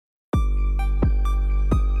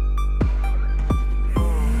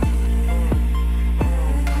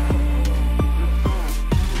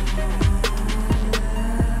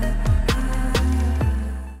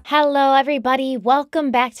Hello, everybody.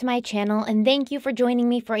 Welcome back to my channel, and thank you for joining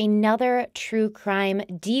me for another true crime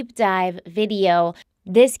deep dive video.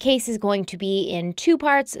 This case is going to be in two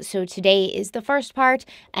parts, so today is the first part,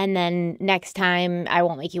 and then next time, I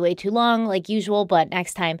won't make you wait too long like usual, but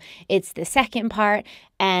next time it's the second part.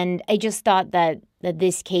 And I just thought that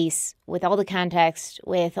this case, with all the context,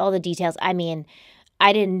 with all the details,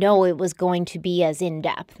 I didn't know it was going to be as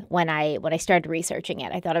in-depth when I started researching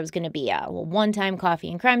it. I thought it was going to be a one-time coffee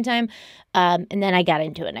and crime time, and then I got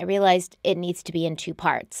into it, and I realized it needs to be in two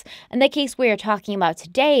parts. And the case we are talking about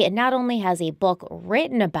today, it not only has a book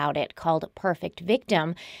written about it called Perfect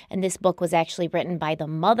Victim, and this book was actually written by the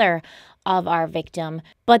mother of our victim,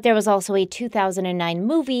 but there was also a 2009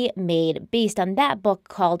 movie made based on that book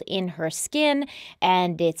called In Her Skin,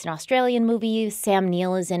 and it's an Australian movie. Sam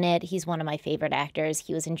Neill is in it. He's one of my favorite actors.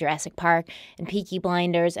 He was in Jurassic Park and Peaky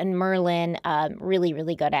Blinders and Merlin. Really,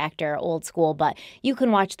 really good actor, old school, but you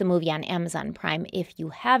can watch the movie on Amazon Prime if you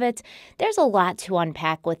have it. There's a lot to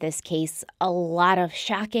unpack with this case, a lot of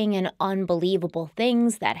shocking and unbelievable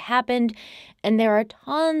things that happened, and there are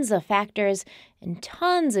tons of factors and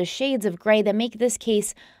tons of shades of gray that make this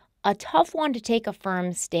case a tough one to take a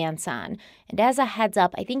firm stance on. And as a heads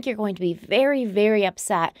up, I think you're going to be very, very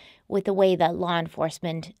upset with the way that law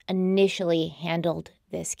enforcement initially handled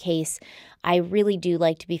this case. I really do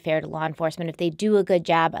like to be fair to law enforcement. If they do a good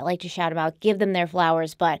job, I like to shout them out, give them their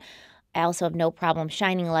flowers, but I also have no problem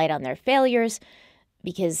shining a light on their failures,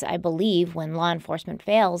 because I believe when law enforcement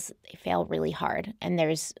fails, they fail really hard. And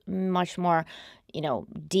there's much more,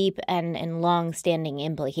 deep and long-standing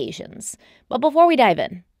implications. But before we dive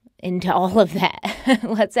into all of that,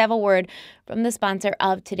 let's have a word from the sponsor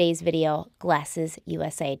of today's video,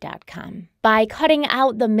 GlassesUSA.com. By cutting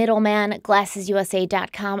out the middleman,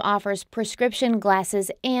 GlassesUSA.com offers prescription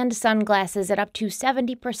glasses and sunglasses at up to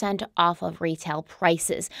 70% off of retail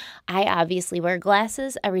prices. I obviously wear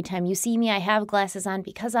glasses. Every time you see me, I have glasses on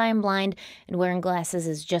because I am blind, and wearing glasses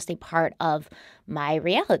is just a part of my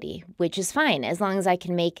reality, which is fine as long as I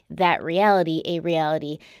can make that reality a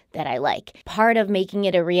reality that I like. Part of making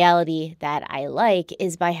it a reality that I like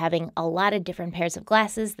is by having a lot of different pairs of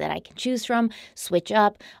glasses that I can choose from, switch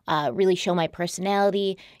up, really show my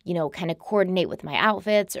personality, kind of coordinate with my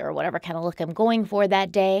outfits or whatever kind of look I'm going for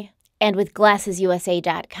that day. And with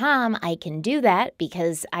GlassesUSA.com, I can do that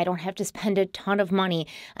because I don't have to spend a ton of money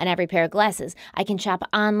on every pair of glasses. I can shop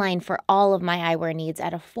online for all of my eyewear needs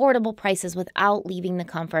at affordable prices without leaving the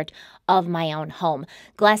comfort of my own home.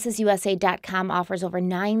 GlassesUSA.com offers over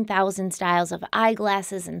 9,000 styles of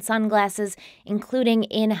eyeglasses and sunglasses, including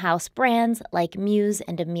in-house brands like Muse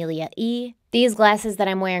and Amelia E. These glasses that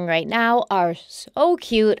I'm wearing right now are so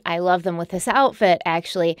cute. I love them with this outfit,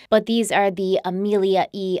 actually. But these are the Amelia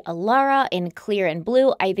E. Alara in clear and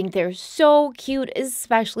blue. I think they're so cute,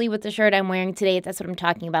 especially with the shirt I'm wearing today. That's what I'm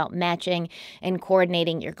talking about, matching and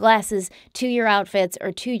coordinating your glasses to your outfits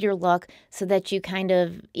or to your look so that you kind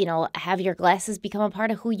of, have your glasses become a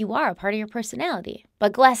part of who you are, a part of your personality.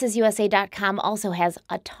 But GlassesUSA.com also has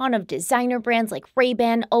a ton of designer brands like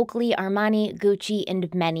Ray-Ban, Oakley, Armani, Gucci,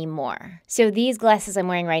 and many more. So these glasses I'm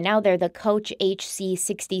wearing right now, they're the Coach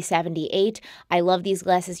HC6078. I love these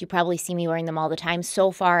glasses. You probably see me wearing them all the time. So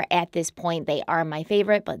far, at this point, they are my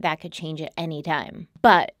favorite, but that could change at any time.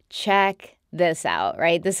 But check this out,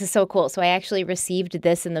 right? This is so cool. So I actually received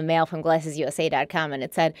this in the mail from GlassesUSA.com, and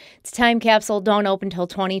it said, it's time capsule, don't open till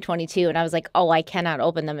 2022. And I was like, oh, I cannot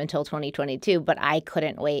open them until 2022, but I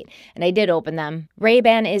couldn't wait. And I did open them.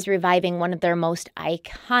 Ray-Ban is reviving one of their most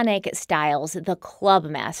iconic styles, the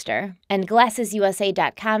Clubmaster. And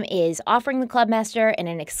GlassesUSA.com is offering the Clubmaster in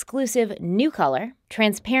an exclusive new color,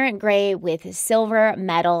 transparent gray with silver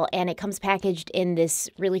metal, and it comes packaged in this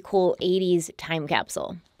really cool 80s time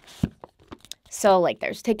capsule. So,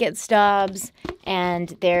 there's ticket stubs,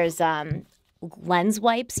 and there's lens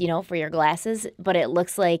wipes, for your glasses, but it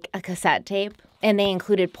looks like a cassette tape. And they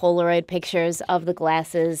included Polaroid pictures of the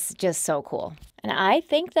glasses. Just so cool. And I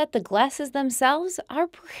think that the glasses themselves are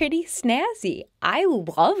pretty snazzy. I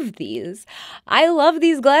love these. I love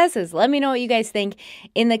these glasses. Let me know what you guys think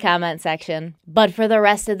in the comment section. But for the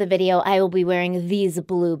rest of the video, I will be wearing these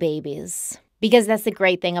blue babies. Because that's the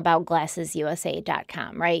great thing about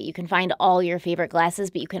GlassesUSA.com, right? You can find all your favorite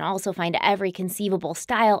glasses, but you can also find every conceivable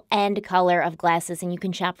style and color of glasses, and you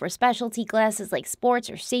can shop for specialty glasses like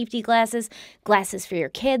sports or safety glasses, glasses for your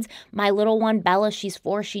kids. My little one, Bella, she's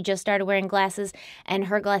 4, she just started wearing glasses, and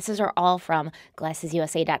her glasses are all from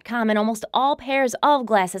GlassesUSA.com, and almost all pairs of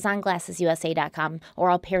glasses on GlassesUSA.com,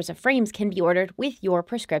 or all pairs of frames, can be ordered with your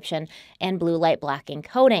prescription and blue light blocking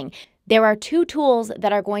coating. There are 2 tools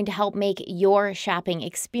that are going to help make your shopping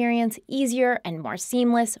experience easier and more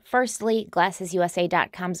seamless. Firstly,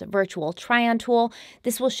 GlassesUSA.com's virtual try-on tool.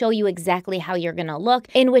 This will show you exactly how you're going to look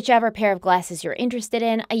in whichever pair of glasses you're interested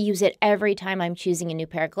in. I use it every time I'm choosing a new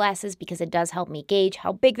pair of glasses because it does help me gauge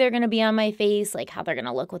how big they're going to be on my face, like how they're going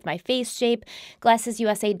to look with my face shape.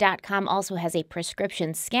 GlassesUSA.com also has a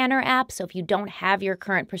prescription scanner app, so if you don't have your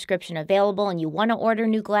current prescription available and you want to order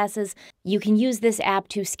new glasses, you can use this app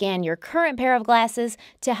to scan your current pair of glasses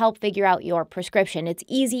to help figure out your prescription. It's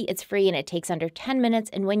easy, it's free, and it takes under 10 minutes,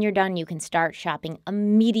 and when you're done, you can start shopping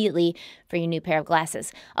immediately for your new pair of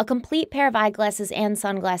glasses. A complete pair of eyeglasses and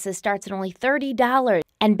sunglasses starts at only $30,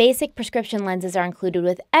 and basic prescription lenses are included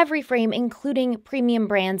with every frame, including premium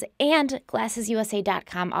brands, and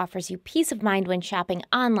GlassesUSA.com offers you peace of mind when shopping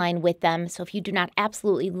online with them, so if you do not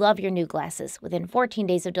absolutely love your new glasses, within 14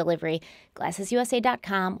 days of delivery,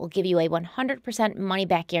 GlassesUSA.com will give you a 100%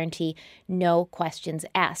 money-back guarantee, no questions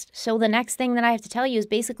asked. So the next thing that I have to tell you is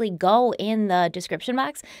basically go in the description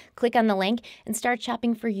box, click on the link, and start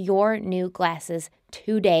shopping for your new glasses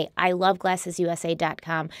today. I love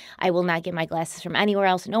GlassesUSA.com. I will not get my glasses from anywhere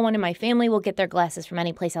else. No one in my family will get their glasses from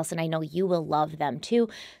any place else, and I know you will love them too.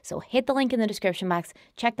 So hit the link in the description box.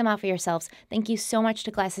 Check them out for yourselves. Thank you so much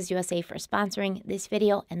to Glasses USA for sponsoring this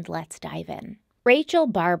video, and let's dive in. Rachel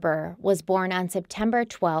Barber was born on September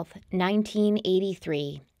 12,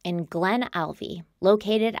 1983, in Glen Alvey,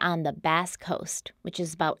 located on the Bass Coast, which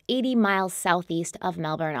is about 80 miles southeast of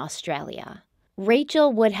Melbourne, Australia.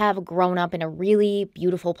 Rachel would have grown up in a really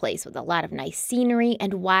beautiful place with a lot of nice scenery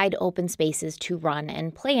and wide open spaces to run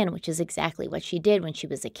and play in, which is exactly what she did when she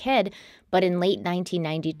was a kid. But in late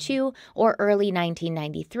 1992 or early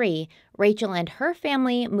 1993, Rachel and her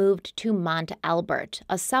family moved to Mont Albert,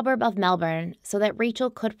 a suburb of Melbourne, so that Rachel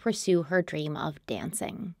could pursue her dream of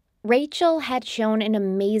dancing. Rachel had shown an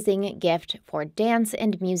amazing gift for dance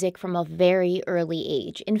and music from a very early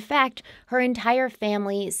age. In fact, her entire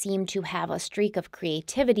family seemed to have a streak of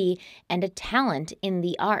creativity and a talent in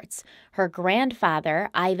the arts. Her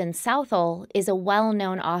grandfather, Ivan Southall, is a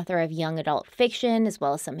well-known author of young adult fiction, as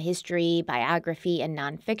well as some history, biography, and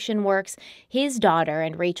nonfiction works. His daughter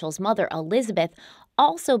and Rachel's mother, Elizabeth,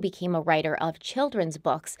 also became a writer of children's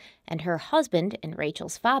books, and her husband and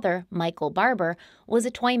Rachel's father, Michael Barber, was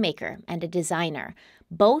a toy maker and a designer.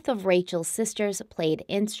 Both of Rachel's sisters played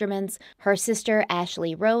instruments. Her sister,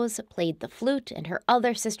 Ashley Rose, played the flute, and her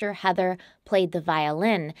other sister, Heather, played the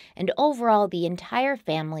violin. And overall, the entire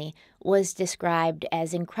family was described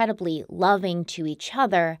as incredibly loving to each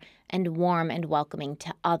other and warm and welcoming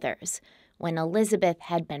to others. When Elizabeth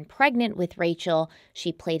had been pregnant with Rachel,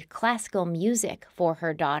 she played classical music for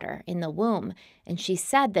her daughter in the womb, and she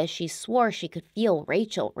said that she swore she could feel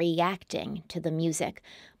Rachel reacting to the music,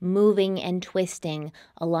 moving and twisting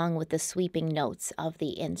along with the sweeping notes of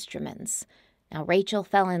the instruments. Now, Rachel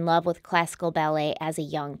fell in love with classical ballet as a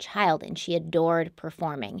young child, and she adored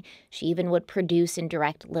performing. She even would produce and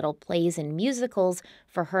direct little plays and musicals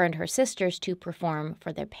for her and her sisters to perform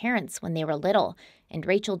for their parents when they were little. And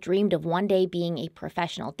Rachel dreamed of one day being a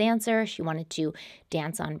professional dancer. She wanted to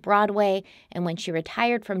dance on Broadway, and when she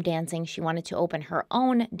retired from dancing, she wanted to open her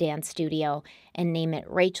own dance studio and name it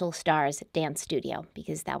Rachel Starr's Dance Studio,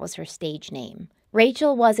 because that was her stage name.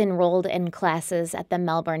 Rachel was enrolled in classes at the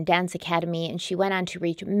Melbourne Dance Academy, and she went on to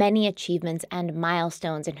reach many achievements and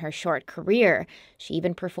milestones in her short career. She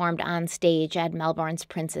even performed on stage at Melbourne's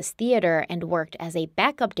Princess Theatre and worked as a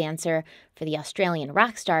backup dancer for the Australian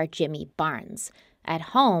rock star Jimmy Barnes. At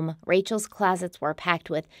home, Rachel's closets were packed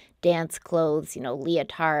with dance clothes,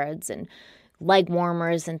 leotards and leg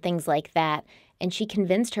warmers and things like that. And she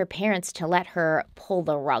convinced her parents to let her pull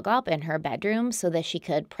the rug up in her bedroom so that she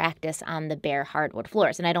could practice on the bare hardwood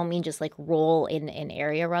floors. And I don't mean just roll in an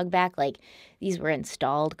area rug back. These were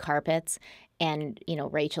installed carpets. And,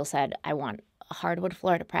 Rachel said, I want a hardwood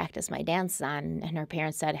floor to practice my dance on. And her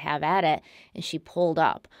parents said, have at it. And she pulled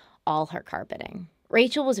up all her carpeting.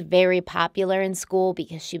 Rachel was very popular in school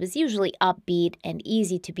because she was usually upbeat and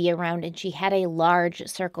easy to be around, and she had a large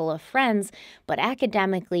circle of friends, but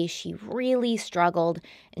academically she really struggled,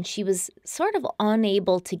 and she was sort of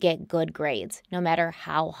unable to get good grades, no matter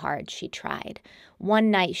how hard she tried. One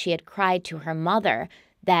night she had cried to her mother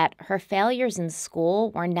that her failures in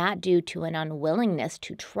school were not due to an unwillingness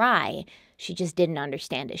to try. She just didn't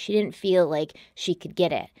understand it. She didn't feel like she could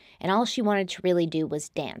get it. And all she wanted to really do was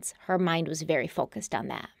dance. Her mind was very focused on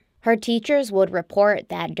that. Her teachers would report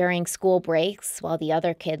that during school breaks, while the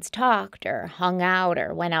other kids talked or hung out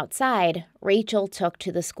or went outside, Rachel took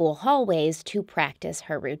to the school hallways to practice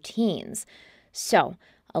her routines. So,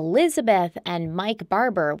 Elizabeth and Mike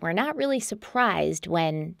Barber were not really surprised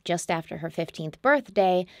when, just after her 15th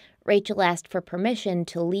birthday, Rachel asked for permission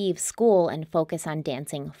to leave school and focus on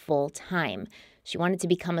dancing full-time. She wanted to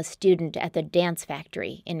become a student at the Dance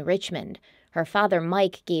Factory in Richmond. Her father,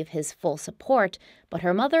 Mike, gave his full support, but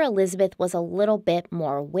her mother, Elizabeth, was a little bit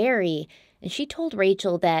more wary, and she told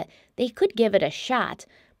Rachel that they could give it a shot,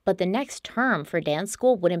 but the next term for dance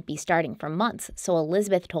school wouldn't be starting for months, so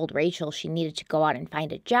Elizabeth told Rachel she needed to go out and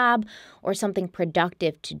find a job or something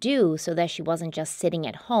productive to do so that she wasn't just sitting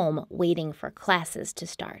at home waiting for classes to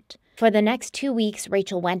start. For the next 2 weeks,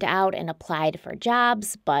 Rachel went out and applied for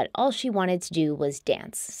jobs, but all she wanted to do was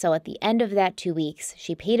dance. So at the end of that 2 weeks,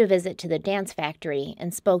 she paid a visit to the Dance Factory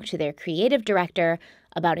and spoke to their creative director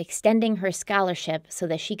about extending her scholarship so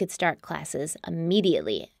that she could start classes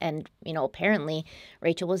immediately. And, apparently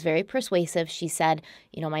Rachel was very persuasive. She said,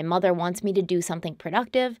 my mother wants me to do something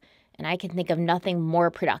productive, and I can think of nothing more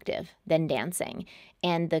productive than dancing.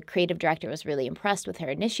 And the creative director was really impressed with her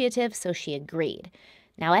initiative, so she agreed.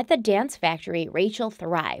 Now, at the Dance Factory, Rachel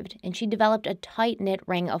thrived, and she developed a tight-knit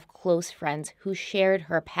ring of close friends who shared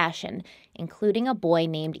her passion, including a boy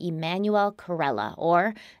named Emmanuel Corella,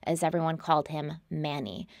 or, as everyone called him,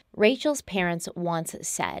 Manny. Rachel's parents once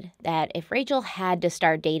said that if Rachel had to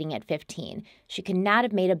start dating at 15, she could not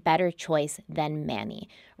have made a better choice than Manny.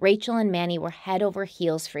 Rachel and Manny were head over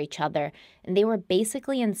heels for each other, and they were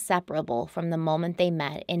basically inseparable from the moment they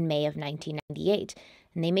met in May of 1998.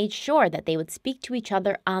 And they made sure that they would speak to each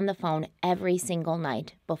other on the phone every single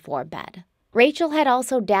night before bed. Rachel had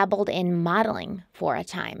also dabbled in modeling for a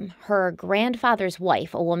time. Her grandfather's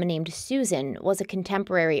wife, a woman named Susan, was a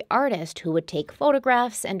contemporary artist who would take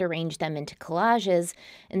photographs and arrange them into collages,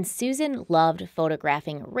 and Susan loved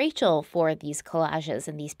photographing Rachel for these collages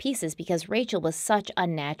and these pieces because Rachel was such a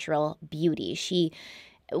natural beauty. She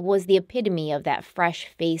was the epitome of that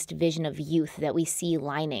fresh-faced vision of youth that we see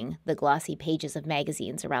lining the glossy pages of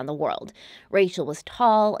magazines around the world. Rachel was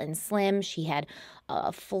tall and slim. She had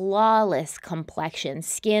a flawless complexion,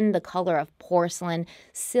 skin the color of porcelain,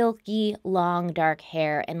 silky, long, dark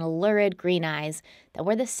hair, and lurid green eyes that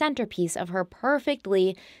were the centerpiece of her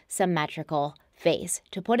perfectly symmetrical face.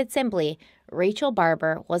 To put it simply, Rachel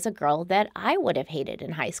Barber was a girl that I would have hated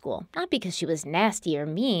in high school, not because she was nasty or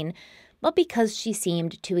mean, but because she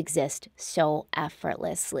seemed to exist so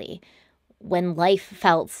effortlessly when life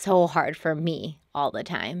felt so hard for me all the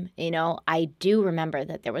time. I do remember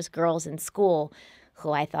that there was girls in school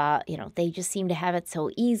who I thought, they just seem to have it so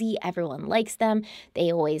easy. Everyone likes them.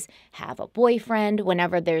 They always have a boyfriend.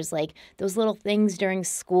 Whenever there's like those little things during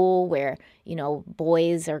school where,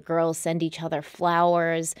 boys or girls send each other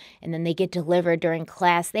flowers and then they get delivered during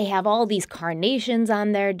class, they have all these carnations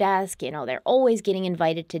on their desk. They're always getting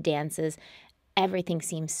invited to dances. Everything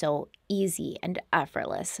seems so easy and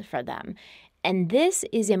effortless for them. And this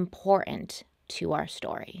is important to our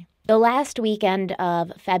story. The last weekend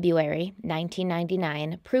of February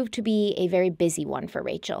 1999 proved to be a very busy one for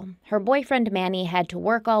Rachel. Her boyfriend Manny had to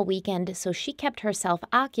work all weekend, so she kept herself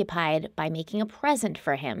occupied by making a present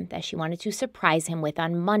for him that she wanted to surprise him with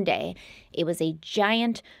on Monday. It was a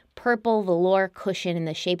giant purple velour cushion in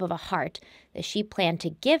the shape of a heart that she planned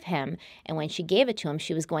to give him, and when she gave it to him,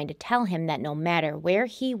 she was going to tell him that no matter where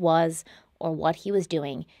he was or what he was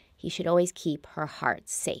doing, he should always keep her heart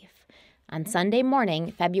safe. On Sunday morning,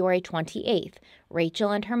 February 28th,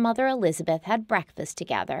 Rachel and her mother Elizabeth had breakfast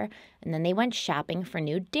together, and then they went shopping for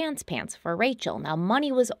new dance pants for Rachel. Now, money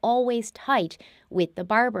was always tight with the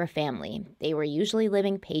Barber family. They were usually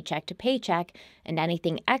living paycheck to paycheck, and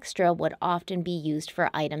anything extra would often be used for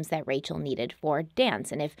items that Rachel needed for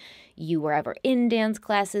dance. And if you were ever in dance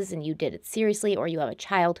classes and you did it seriously, or you have a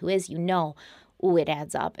child who is, it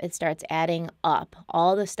adds up. It starts adding up.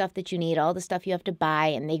 All the stuff that you need, all the stuff you have to buy,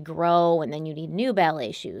 and they grow, and then you need new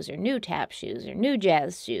ballet shoes or new tap shoes or new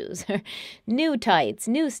jazz shoes or new tights,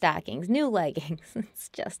 new stockings, new leggings. It's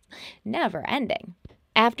just never ending.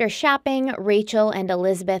 After shopping, Rachel and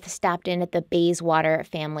Elizabeth stopped in at the Bayswater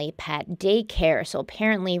family pet daycare. So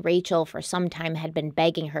apparently Rachel for some time had been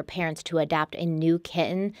begging her parents to adopt a new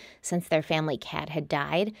kitten since their family cat had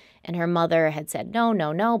died. And her mother had said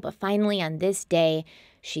no. But finally on this day,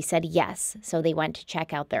 she said yes. So they went to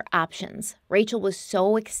check out their options. Rachel was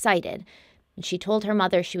so excited. And she told her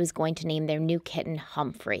mother she was going to name their new kitten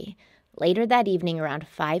Humphrey. Later that evening around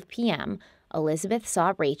 5 p.m., Elizabeth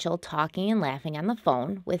saw Rachel talking and laughing on the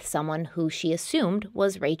phone with someone who she assumed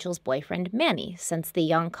was Rachel's boyfriend, Manny, since the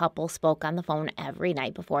young couple spoke on the phone every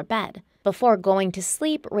night before bed. Before going to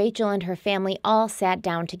sleep, Rachel and her family all sat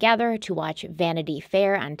down together to watch Vanity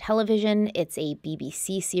Fair on television. It's a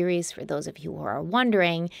BBC series, for those of you who are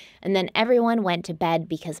wondering. And then everyone went to bed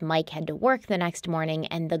because Mike had to work the next morning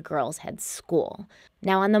and the girls had school.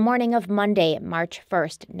 Now, on the morning of Monday, March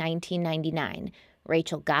 1st, 1999,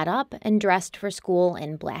 Rachel got up and dressed for school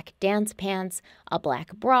in black dance pants, a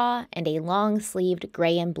black bra, and a long-sleeved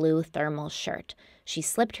gray and blue thermal shirt. She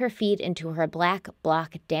slipped her feet into her black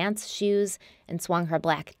block dance shoes and swung her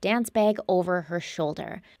black dance bag over her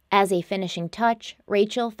shoulder. As a finishing touch,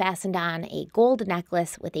 Rachel fastened on a gold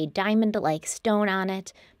necklace with a diamond-like stone on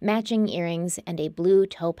it, matching earrings, and a blue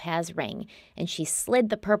topaz ring, and she slid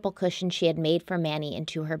the purple cushion she had made for Manny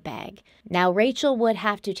into her bag. Now, Rachel would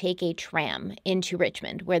have to take a tram into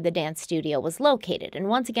Richmond, where the dance studio was located. And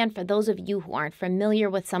once again, for those of you who aren't familiar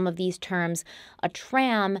with some of these terms, a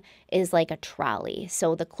tram is like a trolley.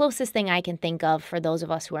 So the closest thing I can think of for those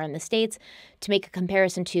of us who are in the States to make a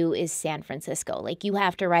comparison to is San Francisco. Like, you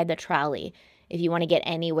have to ride the trolley if you want to get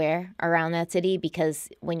anywhere around that city, because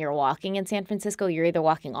when you're walking in San Francisco, you're either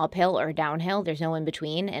walking uphill or downhill. There's no in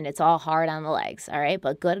between, and it's all hard on the legs, all right?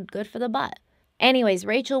 But good for the butt. Anyways,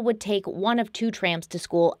 Rachel would take one of two trams to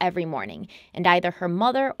school every morning, and either her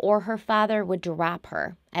mother or her father would drop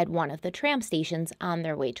her at one of the tram stations on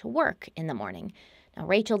their way to work in the morning. Now,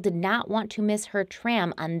 Rachel did not want to miss her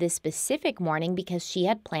tram on this specific morning because she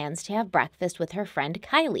had plans to have breakfast with her friend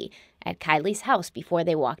Kylie at Kylie's house before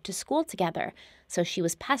they walked to school together. So she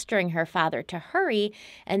was pestering her father to hurry,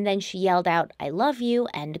 and then she yelled out, "I love you,"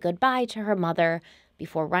 and goodbye to her mother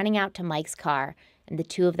before running out to Mike's car, and the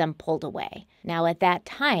two of them pulled away. Now, at that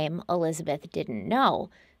time, Elizabeth didn't know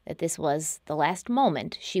that this was the last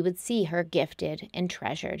moment she would see her gifted and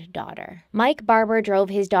treasured daughter. Mike Barber drove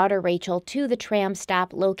his daughter Rachel to the tram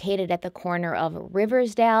stop located at the corner of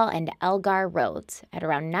Riversdale and Elgar Roads at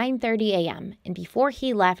around 9:30 a.m., and before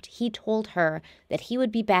he left, he told her that he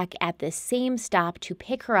would be back at the same stop to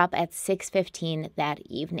pick her up at 6:15 that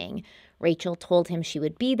evening. Rachel told him she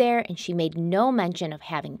would be there, and she made no mention of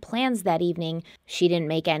having plans that evening. She didn't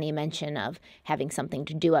make any mention of having something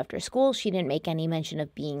to do after school. She didn't make any mention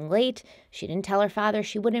of being late. She didn't tell her father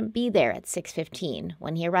she wouldn't be there at 6:15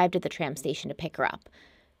 when he arrived at the tram station to pick her up.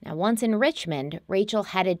 Now, once in Richmond, Rachel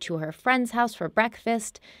headed to her friend's house for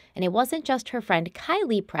breakfast, and it wasn't just her friend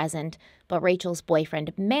Kylie present, but Rachel's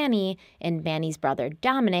boyfriend Manny and Manny's brother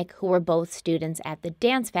Dominic, who were both students at the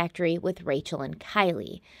dance factory with Rachel and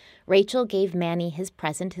Kylie. Rachel gave Manny his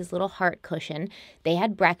present, his little heart cushion. They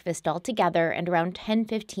had breakfast all together, and around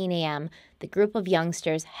 10:15 a.m., the group of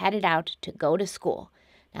youngsters headed out to go to school.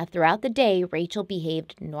 Now, throughout the day, Rachel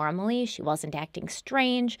behaved normally. She wasn't acting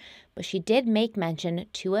strange, but she did make mention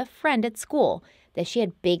to a friend at school that she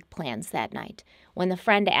had big plans that night. When the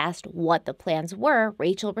friend asked what the plans were,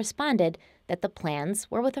 Rachel responded that the plans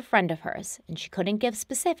were with a friend of hers, and she couldn't give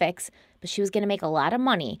specifics, but she was going to make a lot of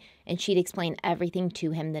money, and she'd explain everything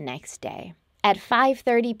to him the next day. At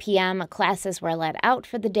 5:30 p.m., classes were let out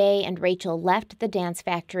for the day, and Rachel left the dance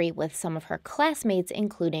factory with some of her classmates,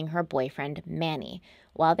 including her boyfriend, Manny.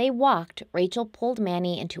 While they walked, Rachel pulled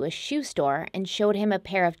Manny into a shoe store and showed him a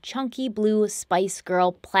pair of chunky blue Spice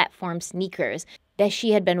Girl platform sneakers that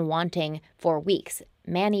she had been wanting for weeks.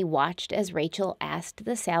 Manny watched as Rachel asked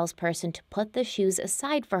the salesperson to put the shoes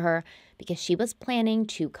aside for her because she was planning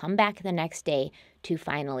to come back the next day to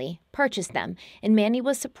finally purchase them. And Manny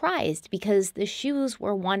was surprised because the shoes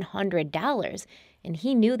were $100, and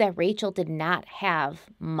he knew that Rachel did not have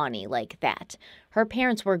money like that. Her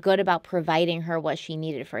parents were good about providing her what she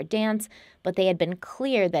needed for dance, but they had been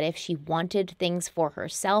clear that if she wanted things for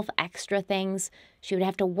herself, extra things, she would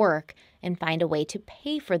have to work and find a way to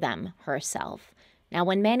pay for them herself. Now,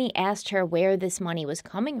 when Manny asked her where this money was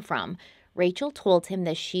coming from, Rachel told him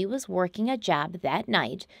that she was working a job that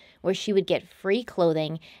night where she would get free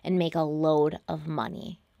clothing and make a load of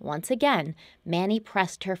money. Once again, Manny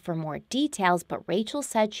pressed her for more details, but Rachel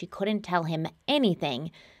said she couldn't tell him anything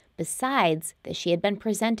besides that she had been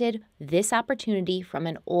presented this opportunity from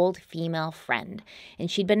an old female friend, and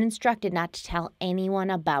she'd been instructed not to tell anyone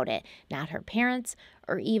about it, not her parents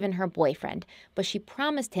or even her boyfriend, but she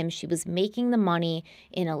promised him she was making the money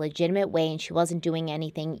in a legitimate way and she wasn't doing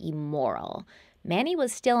anything immoral. Manny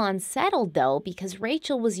was still unsettled, though, because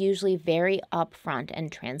Rachel was usually very upfront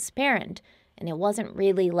and transparent, and it wasn't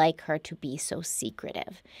really like her to be so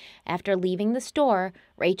secretive. After leaving the store,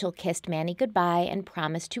 Rachel kissed Manny goodbye and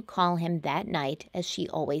promised to call him that night, as she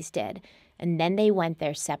always did, and then they went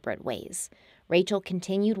their separate ways. Rachel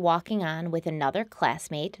continued walking on with another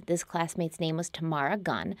classmate. This classmate's name was Tamara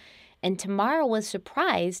Gunn, and Tamara was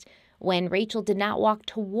surprised when Rachel did not walk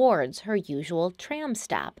towards her usual tram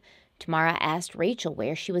stop. Tamara asked Rachel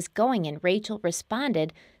where she was going, and Rachel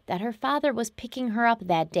responded that her father was picking her up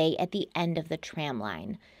that day at the end of the tram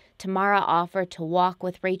line. Tamara offered to walk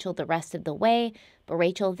with Rachel the rest of the way, but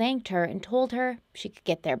Rachel thanked her and told her she could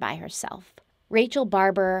get there by herself. Rachel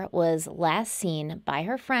Barber was last seen by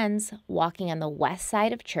her friends walking on the west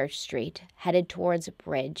side of Church Street, headed towards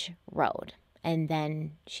Bridge Road, and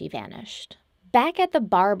then she vanished. Back at the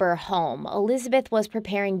Barber home, Elizabeth was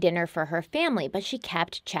preparing dinner for her family, but she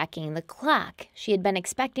kept checking the clock. She had been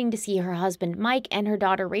expecting to see her husband Mike and her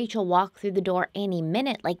daughter Rachel walk through the door any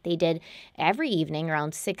minute like they did every evening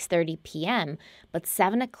around 6:30 p.m., but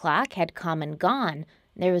 7 o'clock had come and gone.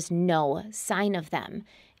 There was no sign of them.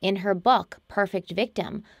 In her book, Perfect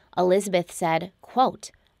Victim, Elizabeth said, quote,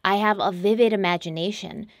 "I have a vivid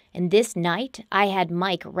imagination, and this night I had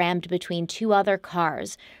Mike rammed between 2 other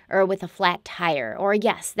cars, or with a flat tire, or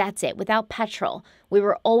yes, that's it, without petrol. We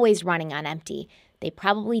were always running on empty. They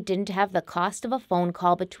probably didn't have the cost of a phone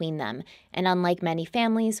call between them, and unlike many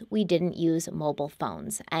families, we didn't use mobile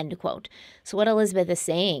phones," end quote. So what Elizabeth is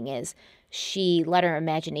saying is she let her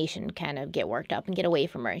imagination kind of get worked up and get away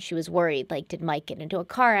from her. She was worried, like, did Mike get into a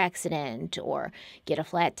car accident or get a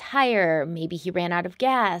flat tire? Maybe he ran out of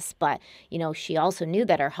gas. But, she also knew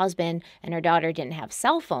that her husband and her daughter didn't have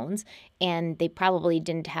cell phones, and they probably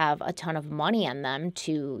didn't have a ton of money on them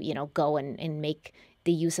to, go and make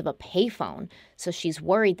the use of a payphone. So she's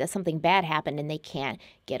worried that something bad happened and they can't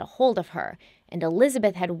get a hold of her. And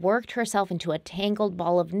Elizabeth had worked herself into a tangled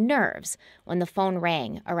ball of nerves when the phone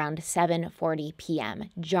rang around 7:40 p.m.,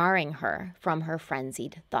 jarring her from her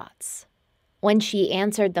frenzied thoughts. When she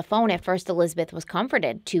answered the phone, at first Elizabeth was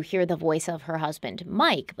comforted to hear the voice of her husband,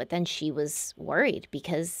 Mike, but then she was worried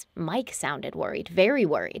because Mike sounded worried, very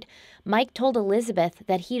worried. Mike told Elizabeth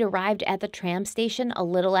that he'd arrived at the tram station a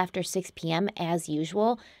little after 6 p.m. as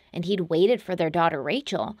usual, and he'd waited for their daughter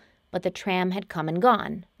Rachel, but the tram had come and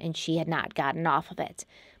gone, and she had not gotten off of it.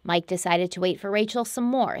 Mike decided to wait for Rachel some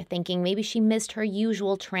more, thinking maybe she missed her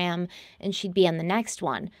usual tram and she'd be on the next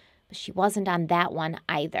one. But she wasn't on that one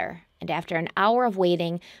either. And after an hour of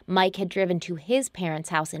waiting, Mike had driven to his parents'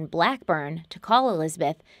 house in Blackburn to call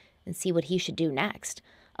Elizabeth and see what he should do next.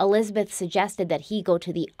 Elizabeth suggested that he go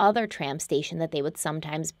to the other tram station that they would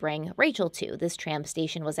sometimes bring Rachel to. This tram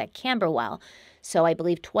station was at Camberwell, so I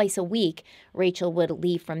believe twice a week Rachel would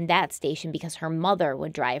leave from that station because her mother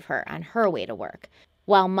would drive her on her way to work.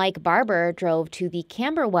 While Mike Barber drove to the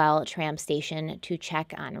Camberwell tram station to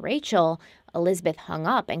check on Rachel, Elizabeth hung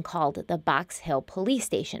up and called the Box Hill police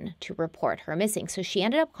station to report her missing. So she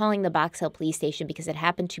ended up calling the Box Hill police station because it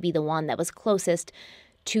happened to be the one that was closest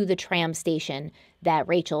to the tram station that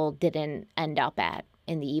Rachel didn't end up at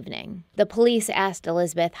in the evening. The police asked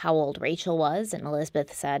Elizabeth how old Rachel was, and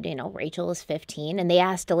Elizabeth said, Rachel is 15. And they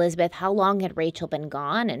asked Elizabeth how long had Rachel been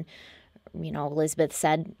gone, and Elizabeth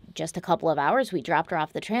said just a couple of hours. We dropped her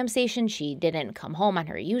off the tram station. She didn't come home on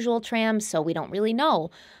her usual tram, so we don't really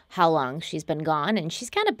know how long she's been gone. And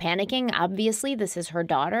she's kind of panicking. Obviously, this is her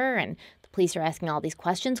daughter, and the police are asking all these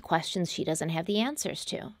questions she doesn't have the answers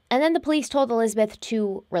to. And then the police told Elizabeth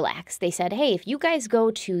to relax. They said, hey, if you guys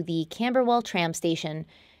go to the Camberwell tram station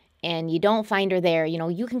and you don't find her there,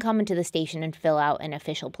 you can come into the station and fill out an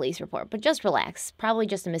official police report. But just relax. Probably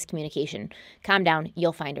just a miscommunication. Calm down.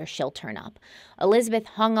 You'll find her. She'll turn up. Elizabeth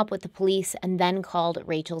hung up with the police and then called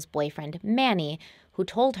Rachel's boyfriend, Manny, who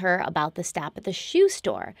told her about the stop at the shoe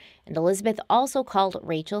store. And Elizabeth also called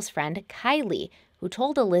Rachel's friend, Kylie, who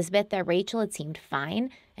told Elizabeth that Rachel had seemed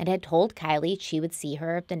fine and had told Kylie she would see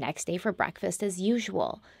her the next day for breakfast as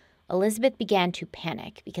usual. Elizabeth began to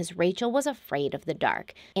panic because Rachel was afraid of the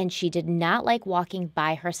dark, and she did not like walking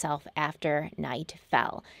by herself after night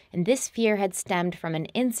fell. And this fear had stemmed from an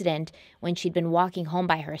incident when she'd been walking home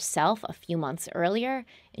by herself a few months earlier,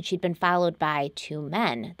 and she'd been followed by 2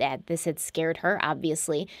 men. This had scared her,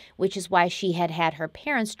 obviously, which is why she had had her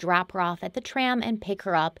parents drop her off at the tram and pick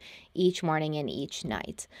her up each morning and each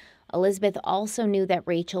night. Elizabeth also knew that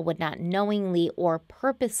Rachel would not knowingly or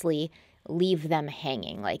purposely leave them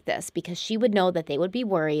hanging like this because she would know that they would be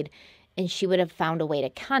worried and she would have found a way to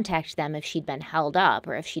contact them if she'd been held up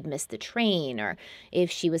or if she'd missed the train or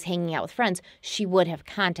if she was hanging out with friends. She would have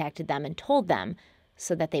contacted them and told them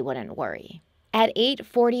so that they wouldn't worry. At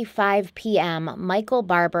 8:45 p.m., Michael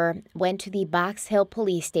Barber went to the Box Hill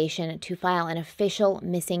police station to file an official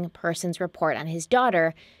missing persons report on his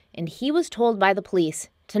daughter, and he was told by the police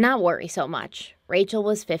to not worry so much. Rachel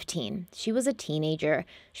was 15. She was a teenager.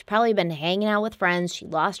 She'd probably been hanging out with friends. She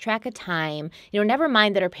lost track of time. Never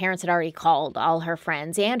mind that her parents had already called all her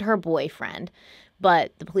friends and her boyfriend.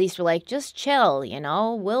 But the police were like, just chill,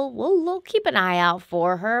 we'll keep an eye out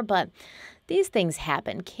for her. But these things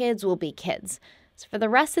happen. Kids will be kids. So for the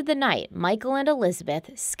rest of the night, Michael and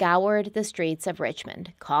Elizabeth scoured the streets of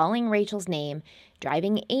Richmond, calling Rachel's name,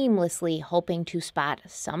 driving aimlessly, hoping to spot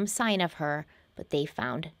some sign of her, but they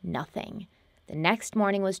found nothing. The next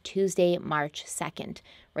morning was Tuesday, March 2nd.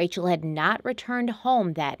 Rachel had not returned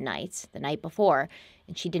home that night, the night before,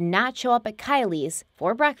 and she did not show up at Kylie's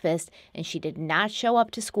for breakfast, and she did not show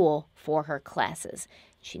up to school for her classes.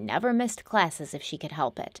 She never missed classes if she could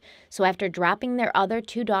help it. So after dropping their other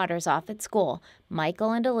 2 daughters off at school,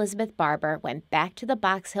 Michael and Elizabeth Barber went back to the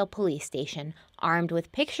Box Hill police station, armed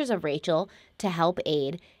with pictures of Rachel to help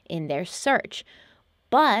aid in their search.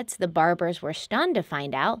 But the Barbers were stunned to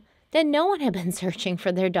find out that no one had been searching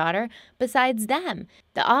for their daughter besides them.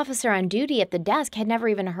 The officer on duty at the desk had never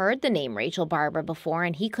even heard the name Rachel Barber before,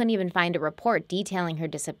 and he couldn't even find a report detailing her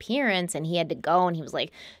disappearance, and he had to go, and he was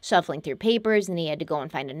like shuffling through papers, and he had to go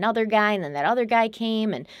and find another guy, and then that other guy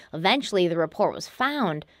came, and eventually the report was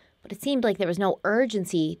found, but it seemed like there was no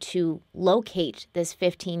urgency to locate this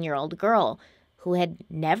 15-year-old girl who had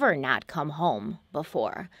never not come home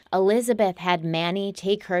before. Elizabeth had Manny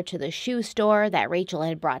take her to the shoe store that Rachel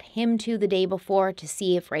had brought him to the day before to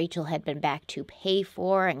see if Rachel had been back to pay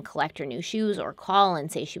for and collect her new shoes or call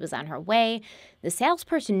and say she was on her way. The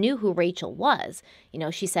salesperson knew who Rachel was.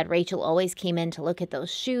 She said Rachel always came in to look at those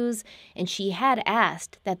shoes, and she had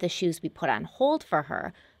asked that the shoes be put on hold for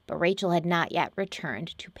her, but Rachel had not yet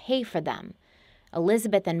returned to pay for them.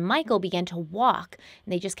 Elizabeth and Michael began to walk,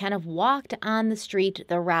 and they just kind of walked on the street,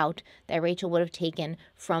 the route that Rachel would have taken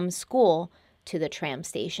from school to the tram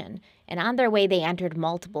station. And on their way, they entered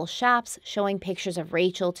multiple shops, showing pictures of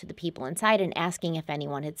Rachel to the people inside and asking if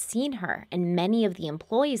anyone had seen her. And many of the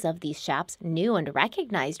employees of these shops knew and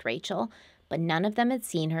recognized Rachel, but none of them had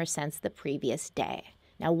seen her since the previous day.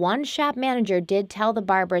 Now, one shop manager did tell the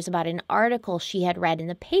Barbers about an article she had read in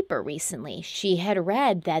the paper recently. She had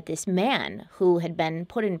read that this man who had been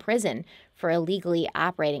put in prison for illegally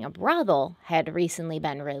operating a brothel had recently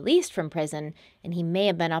been released from prison, and he may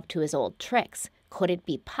have been up to his old tricks. Could it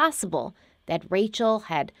be possible that Rachel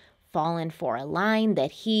had fallen for a line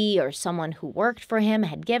that he or someone who worked for him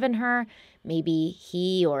had given her? Maybe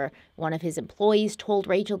he or one of his employees told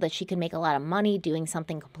Rachel that she could make a lot of money doing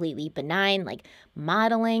something completely benign like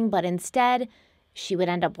modeling, but instead she would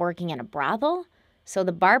end up working in a brothel. So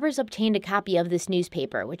the Barbers obtained a copy of this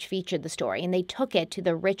newspaper, which featured the story, and they took it to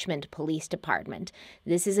the Richmond Police Department.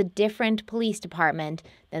 This is a different police department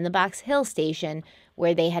than the Box Hill station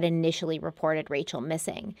where they had initially reported Rachel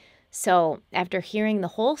missing. So after hearing the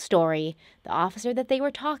whole story, the officer that they were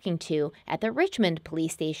talking to at the Richmond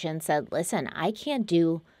police station said, listen, I can't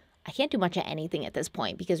do much of anything at this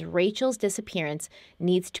point because Rachel's disappearance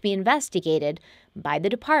needs to be investigated by the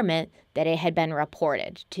department that it had been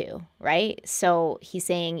reported to, right? So he's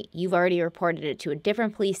saying, you've already reported it to a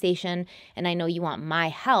different police station, and I know you want my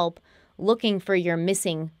help looking for your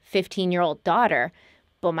missing 15-year-old daughter,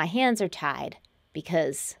 but my hands are tied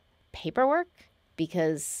because paperwork,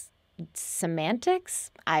 because semantics?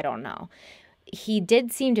 I don't know. He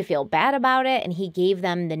did seem to feel bad about it, and he gave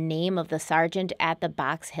them the name of the sergeant at the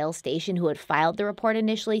Box Hill station who had filed the report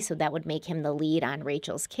initially, so that would make him the lead on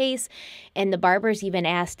Rachel's case. And the Barbers even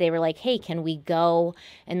asked, they were like, hey, can we go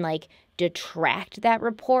and detract that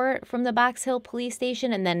report from the Box Hill police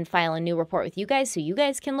station and then file a new report with you guys so you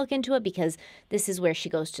guys can look into it, because this is where she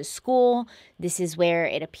goes to school. This is where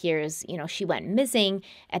it appears, she went missing.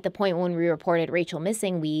 At the point when we reported Rachel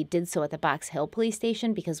missing, we did so at the Box Hill police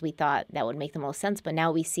station because we thought that would make the most sense. But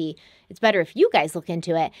now we see it's better if you guys look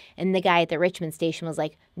into it. And the guy at the Richmond station was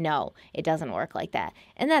like, no, it doesn't work like that.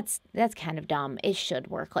 And that's kind of dumb. It should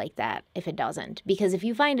work like that if it doesn't. Because if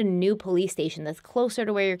you find a new police station that's closer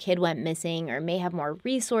to where your kid went missing or may have more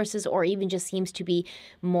resources or even just seems to be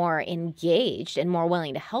more engaged and more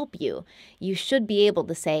willing to help you, you should be able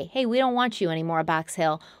to say, hey, we don't want you anymore at Box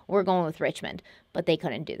Hill. We're going with Richmond. But they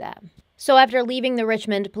couldn't do that. So after leaving the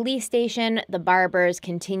Richmond police station, the Barbers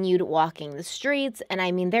continued walking the streets. And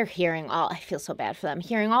I mean, they're I feel so bad for them,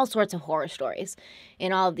 hearing all sorts of horror stories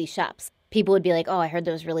in all of these shops. People would be like, oh, I heard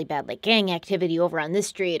there was really bad gang activity over on this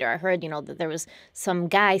street, or I heard, that there was some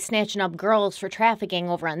guy snatching up girls for trafficking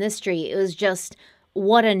over on this street. It was just,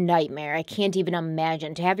 what a nightmare. I can't even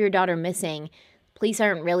imagine. To have your daughter missing, police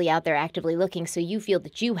aren't really out there actively looking, so you feel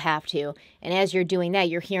that you have to. And as you're doing that,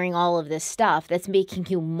 you're hearing all of this stuff that's making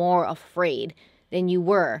you more afraid than you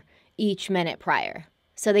were each minute prior.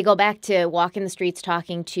 So they go back to walking the streets,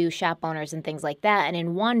 talking to shop owners and things like that. And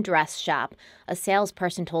in one dress shop, a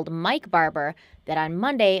salesperson told Mike Barber that on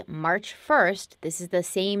Monday, March 1st, this is the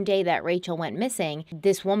same day that Rachel went missing,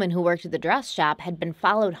 this woman who worked at the dress shop had been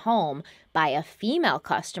followed home by a female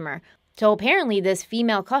customer. So apparently this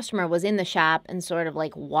female customer was in the shop and sort of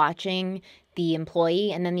like watching the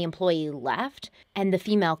employee, and then the employee left, and the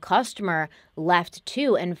female customer left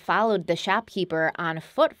too and followed the shopkeeper on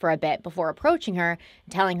foot for a bit before approaching her,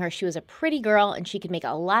 telling her she was a pretty girl and she could make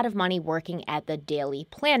a lot of money working at the Daily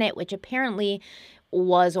Planet, which apparently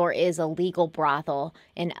was or is a legal brothel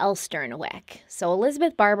in Elsternwick. So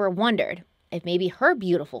Elizabeth Barber wondered if maybe her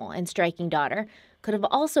beautiful and striking daughter could have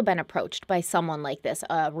also been approached by someone like this,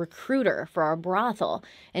 a recruiter for a brothel,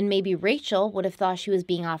 and maybe Rachel would have thought she was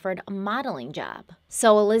being offered a modeling job.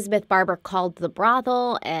 So Elizabeth Barber called the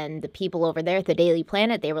brothel, and the people over there at the Daily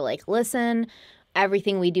Planet, they were like, listen,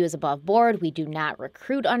 everything we do is above board. We do not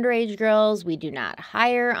recruit underage girls. We do not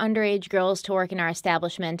hire underage girls to work in our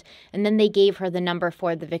establishment. And then they gave her the number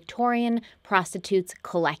for the Victorian Prostitutes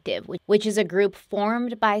Collective, which is a group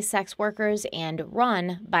formed by sex workers and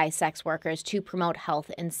run by sex workers to promote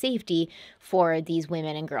health and safety for these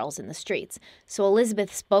women and girls in the streets. So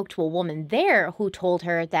Elizabeth spoke to a woman there who told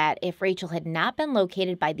her that if Rachel had not been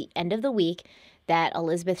located by the end of the week, that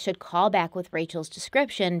Elizabeth should call back with Rachel's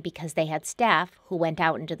description because they had staff who went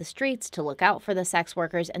out into the streets to look out for the sex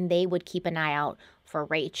workers, and they would keep an eye out for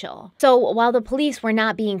Rachel. So while the police were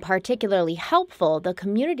not being particularly helpful, the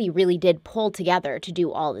community really did pull together to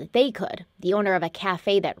do all that they could. The owner of a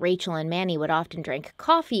cafe that Rachel and Manny would often drink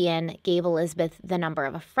coffee in gave Elizabeth the number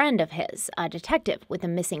of a friend of his, a detective with a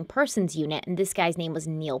missing persons unit, and this guy's name was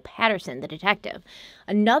Neil Patterson, the detective.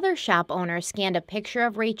 Another shop owner scanned a picture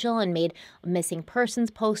of Rachel and made a missing persons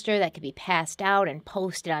poster that could be passed out and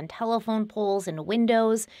posted on telephone poles and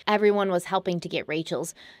windows. Everyone was helping to get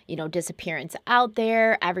Rachel's, disappearance out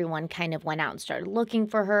there. Everyone kind of went out and started looking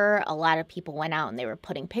for her. A lot of people went out and they were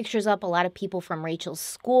putting pictures up. A lot of people from Rachel's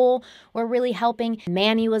school were really helping.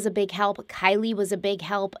 Manny was a big help. Kylie was a big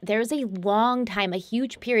help. There was a long time, a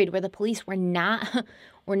huge period where the police were not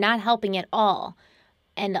helping at all.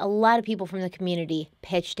 And a lot of people from the community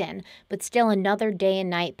pitched in. But still another day and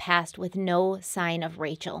night passed with no sign of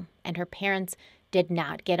Rachel. And her parents did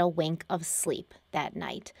not get a wink of sleep that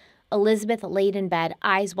night. Elizabeth laid in bed,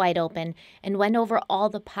 eyes wide open, and went over all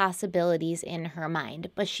the possibilities in her mind.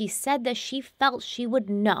 But she said that she felt she would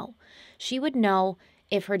know. She would know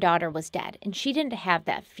if her daughter was dead, and she didn't have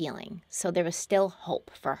that feeling, so there was still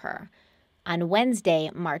hope for her. On Wednesday,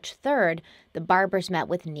 March 3rd, the Barbers met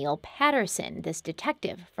with Neil Patterson, this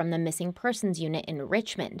detective from the Missing Persons Unit in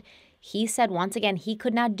Richmond. He said once again he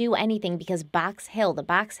could not do anything because Box Hill, the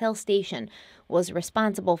Box Hill station, was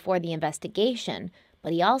responsible for the investigation.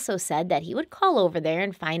 But he also said that he would call over there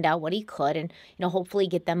and find out what he could and, hopefully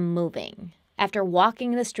get them moving. After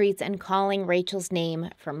walking the streets and calling Rachel's name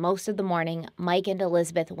for most of the morning, Mike and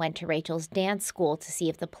Elizabeth went to Rachel's dance school to see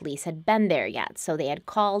if the police had been there yet. So they had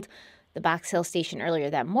called the Box Hill station earlier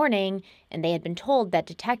that morning, and they had been told that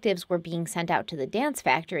detectives were being sent out to the dance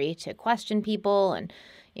factory to question people and,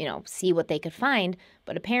 see what they could find.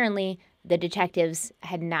 But apparently the detectives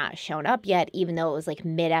had not shown up yet, even though it was like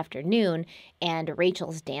mid-afternoon, and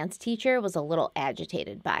Rachel's dance teacher was a little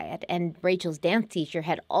agitated by it. And Rachel's dance teacher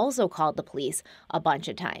had also called the police a bunch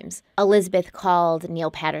of times. Elizabeth called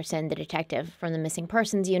Neil Patterson, the detective from the Missing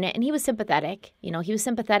Persons Unit, and he was sympathetic. He was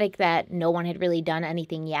sympathetic that no one had really done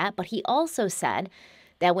anything yet, but he also said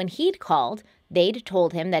that when he'd called, they'd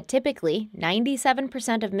told him that typically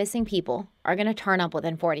 97% of missing people are going to turn up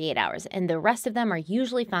within 48 hours, and the rest of them are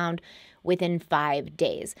usually found within 5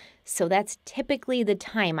 days. So that's typically the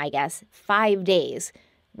time, 5 days,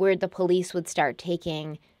 where the police would start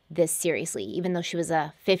taking this seriously, even though she was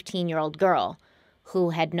a 15-year-old girl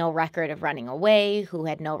who had no record of running away, who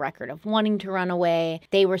had no record of wanting to run away.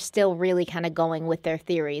 They were still really kind of going with their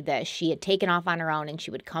theory that she had taken off on her own and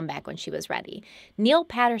she would come back when she was ready. Neil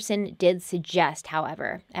Patterson did suggest,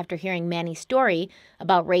 however, after hearing Manny's story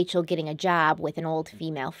about Rachel getting a job with an old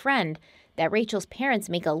female friend, that Rachel's parents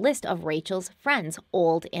make a list of Rachel's friends,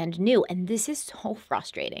 old and new. And this is so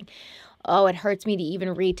frustrating. Oh, it hurts me to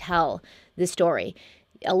even retell the story.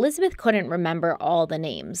 Elizabeth couldn't remember all the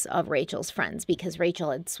names of Rachel's friends because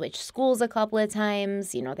Rachel had switched schools a couple of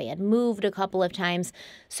times. They had moved a couple of times.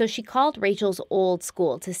 So she called Rachel's old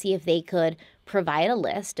school to see if they could provide a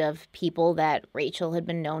list of people that Rachel had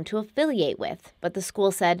been known to affiliate with. But the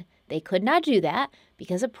school said they could not do that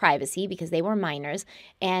because of privacy, because they were minors,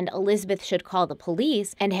 and Elizabeth should call the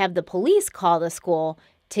police and have the police call the school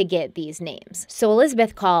to get these names. So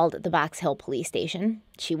Elizabeth called the Box Hill police station.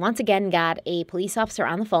 She once again got a police officer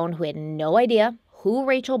on the phone who had no idea who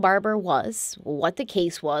Rachel Barber was, what the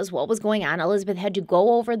case was, what was going on. Elizabeth had to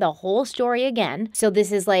go over the whole story again. So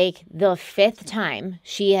this is like the 5th time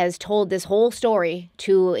she has told this whole story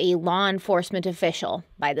to a law enforcement official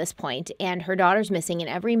by this point, and her daughter's missing, and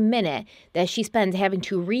every minute that she spends having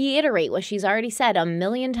to reiterate what she's already said a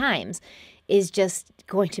million times is just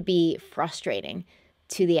going to be frustrating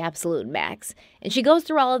to the absolute max. And she goes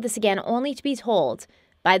through all of this again only to be told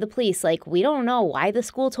by the police, like, we don't know why the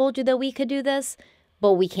school told you that we could do this,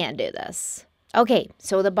 but we can't do this. Okay,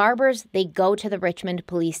 so the Barbers, they go to the Richmond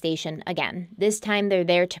police station again. This time they're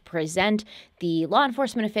there to present the law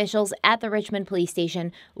enforcement officials at the Richmond police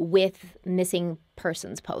station with missing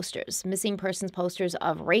persons posters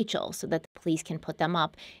of Rachel, so that the police can put them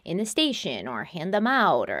up in the station or hand them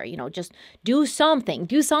out, or, just do something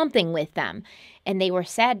with them. And they were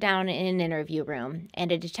sat down in an interview room,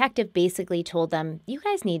 and a detective basically told them, you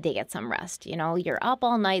guys need to get some rest. You're up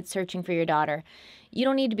all night searching for your daughter. You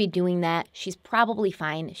don't need to be doing that. She's probably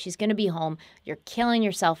fine. She's going to be home. You're killing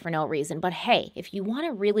yourself for no reason. But hey, if you want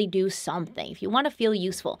to really do something, if you want to feel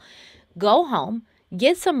useful, go home,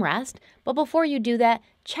 get some rest. But before you do that,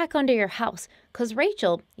 check under your house. Because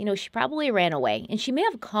Rachel, she probably ran away. And she may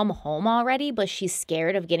have come home already, but she's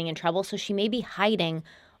scared of getting in trouble. So she may be hiding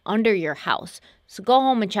under your house. So go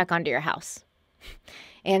home and check under your house.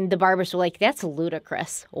 And the Barbers were like, that's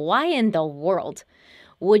ludicrous. Why in the world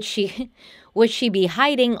would she be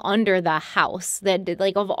hiding under the house? That,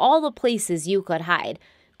 like, of all the places you could hide,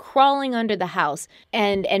 crawling under the house.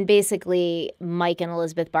 And basically Mike and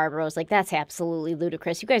Elizabeth Barber was like, that's absolutely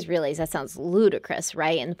ludicrous. You guys realize that sounds ludicrous,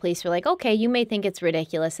 right? And the police were like, okay, you may think it's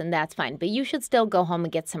ridiculous, and that's fine, but you should still go home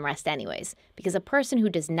and get some rest anyways, because a person who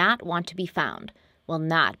does not want to be found will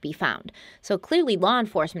not be found. So clearly law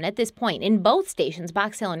enforcement at this point in both stations,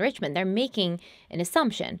 Box Hill and Richmond, they're making an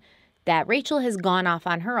assumption that Rachel has gone off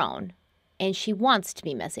on her own and she wants to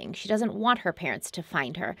be missing. She doesn't want her parents to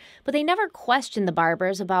find her. But they never questioned the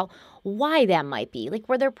Barbers about why that might be. Like,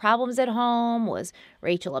 were there problems at home? Was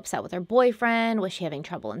Rachel upset with her boyfriend? Was she having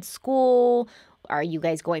trouble in school? Are you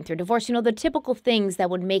guys going through divorce? The typical things that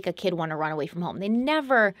would make a kid want to run away from home. They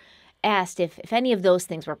never asked if any of those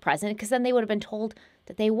things were present, because then they would have been told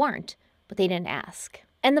that they weren't, but they didn't ask.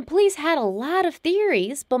 And the police had a lot of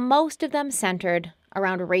theories, but most of them centered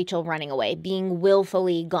around Rachel running away, being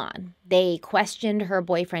willfully gone. They questioned her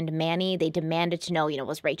boyfriend, Manny. They demanded to know,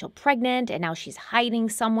 was Rachel pregnant? And now she's hiding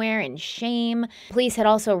somewhere in shame. Police had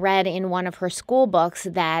also read in one of her school books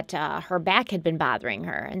that her back had been bothering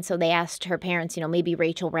her. And so they asked her parents, maybe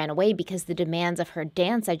Rachel ran away because the demands of her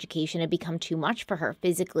dance education had become too much for her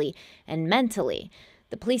physically and mentally.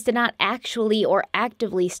 The police did not actually or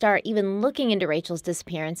actively start even looking into Rachel's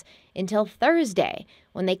disappearance until Thursday,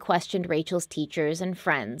 when they questioned Rachel's teachers and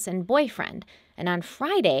friends and boyfriend. And on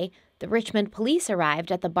Friday, the Richmond police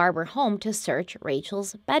arrived at the Barber home to search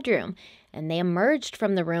Rachel's bedroom. And they emerged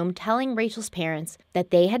from the room telling Rachel's parents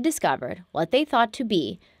that they had discovered what they thought to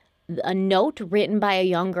be a note written by a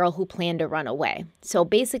young girl who planned to run away. So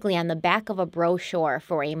basically, on the back of a brochure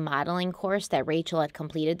for a modeling course that Rachel had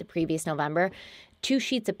completed the previous November, 2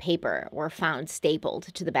 sheets of paper were found stapled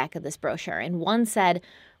to the back of this brochure. And one said,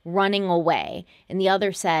 running away. And the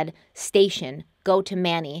other said, station, go to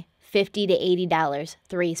Manny, $50 to $80,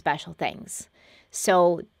 3 special things.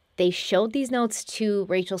 So they showed these notes to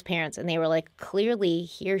Rachel's parents, and they were like, clearly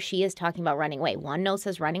here she is talking about running away. One note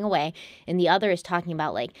says running away, and the other is talking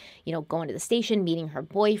about, like, going to the station, meeting her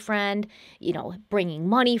boyfriend, bringing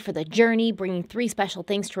money for the journey, bringing 3 special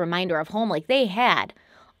things to remind her of home. Like, they had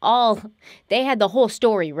the whole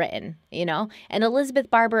story written, And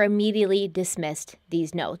Elizabeth Barber immediately dismissed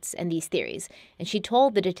these notes and these theories. And she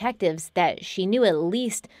told the detectives that she knew at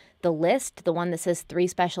least the list, the one that says 3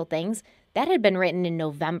 special things, that had been written in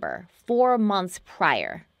November, 4 months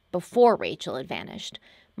prior, before Rachel had vanished.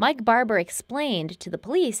 Mike Barber explained to the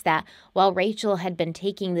police that while Rachel had been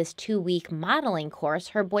taking this 2-week modeling course,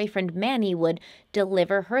 her boyfriend Manny would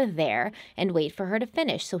deliver her there and wait for her to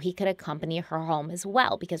finish so he could accompany her home as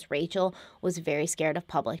well, because Rachel was very scared of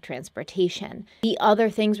public transportation. The other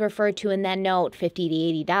things referred to in that note,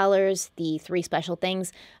 $50 to $80, the 3 special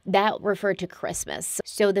things, that referred to Christmas.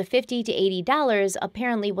 So the $50 to $80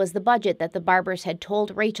 apparently was the budget that the Barbers had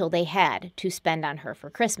told Rachel they had to spend on her for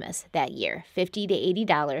Christmas that year, $50 to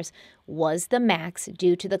 $80 $1,000 was the max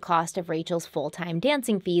due to the cost of Rachel's full-time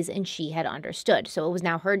dancing fees, and she had understood. So it was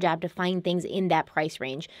now her job to find things in that price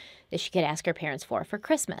range that she could ask her parents for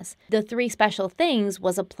Christmas. The 3 special things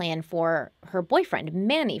was a plan for her boyfriend,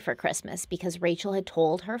 Manny, for Christmas, because Rachel had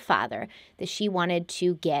told her father that she wanted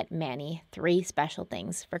to get Manny 3 special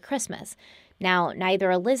things for Christmas. Now,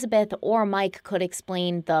 neither Elizabeth or Mike could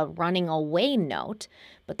explain the running away note,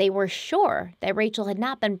 but they were sure that Rachel had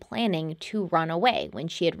not been planning to run away when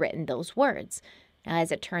she had written those words. Now,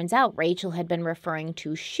 as it turns out, Rachel had been referring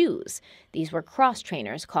to shoes. These were cross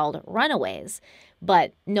trainers called runaways,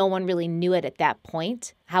 but no one really knew it at that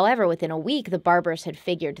point. However, within a week, the Barbers had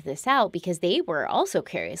figured this out because they were also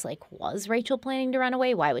curious, like, was Rachel planning to run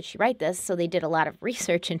away? Why would she write this? So they did a lot of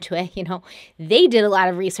research into it. They did a lot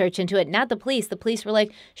of research into it, not the police. The police were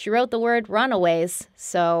like, she wrote the word runaways,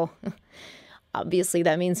 so obviously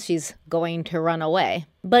that means she's going to run away.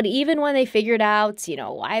 But even when they figured out,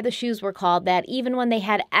 why the shoes were called that, even when they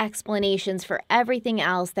had explanations for everything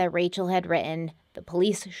else that Rachel had written, the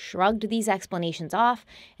police shrugged these explanations off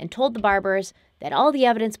and told the Barbers that all the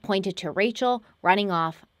evidence pointed to Rachel running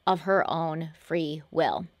off of her own free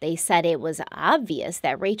will. They said it was obvious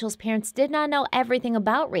that Rachel's parents did not know everything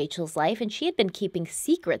about Rachel's life, and she had been keeping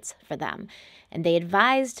secrets for them. And they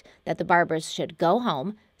advised that the Barbers should go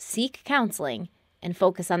home, seek counseling, and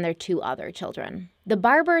focus on their 2 other children. The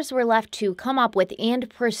Barbers were left to come up with and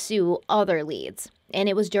pursue other leads. And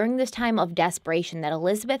it was during this time of desperation that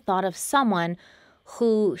Elizabeth thought of someone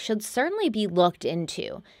who should certainly be looked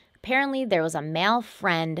into. Apparently, there was a male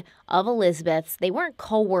friend of Elizabeth's. They weren't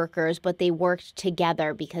co-workers, but they worked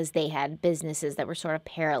together because they had businesses that were sort of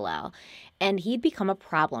parallel. And he'd become a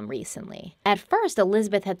problem recently. At first,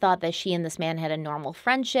 Elizabeth had thought that she and this man had a normal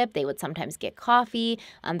friendship. They would sometimes get coffee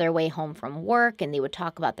on their way home from work, and they would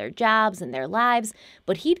talk about their jobs and their lives.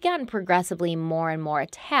 But he'd gotten progressively more and more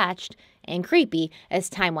attached and creepy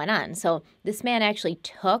as time went on. So this man actually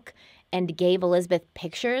took and gave Elizabeth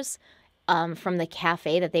pictures from the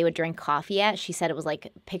cafe that they would drink coffee at. She said it was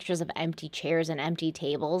like pictures of empty chairs and empty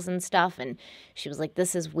tables and stuff. And she was like,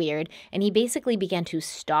 this is weird. And he basically began to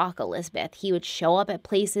stalk Elizabeth. He would show up at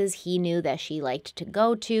places he knew that she liked to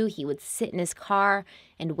go to. He would sit in his car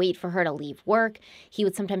and wait for her to leave work. He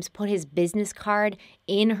would sometimes put his business card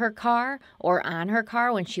in her car or on her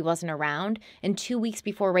car when she wasn't around. And 2 weeks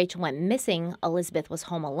before Rachel went missing, Elizabeth was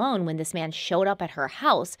home alone when this man showed up at her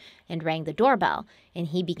house and rang the doorbell. And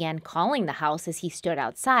he began calling the house as he stood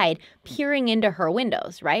outside, peering into her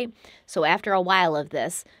windows, right? So after a while of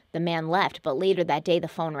this, the man left. But later that day, the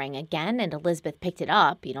phone rang again, and Elizabeth picked it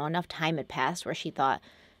up. Enough time had passed where she thought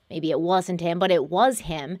maybe it wasn't him, but it was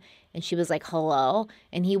him. And she was like, hello.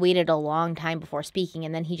 And he waited a long time before speaking.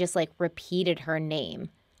 And then he just repeated her name,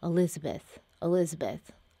 Elizabeth,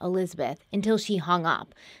 Elizabeth, Elizabeth, until she hung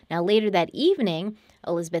up. Now, later that evening,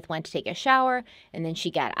 Elizabeth went to take a shower, and then she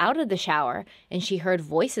got out of the shower, and she heard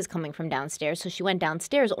voices coming from downstairs. So she went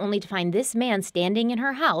downstairs only to find this man standing in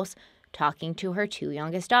her house talking to her 2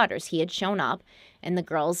 youngest daughters. He had shown up, and the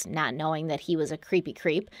girls, not knowing that he was a creepy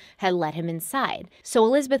creep, had let him inside. So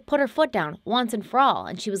Elizabeth put her foot down once and for all,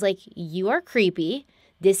 and she was like, you are creepy.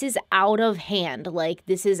 This is out of hand.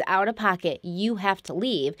 This is out of pocket. You have to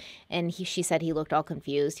leave. And she said he looked all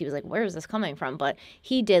confused. He was like, where is this coming from? But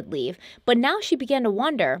he did leave. But now she began to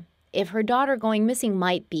wonder if her daughter going missing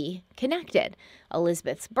might be connected.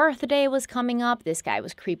 Elizabeth's birthday was coming up. This guy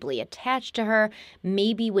was creepily attached to her.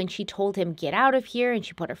 Maybe when she told him, get out of here, and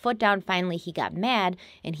she put her foot down, finally he got mad,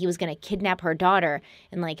 and he was going to kidnap her daughter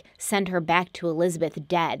and send her back to Elizabeth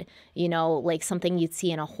dead, like something you'd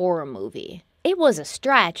see in a horror movie. It was a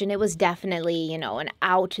stretch, and it was definitely, an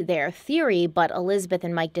out there theory, but Elizabeth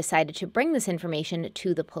and Mike decided to bring this information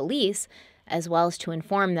to the police, as well as to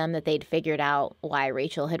inform them that they'd figured out why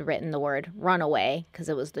Rachel had written the word runaway, because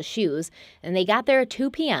it was the shoes. And they got there at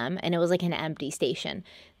 2 p.m., and it was like an empty station.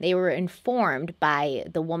 They were informed by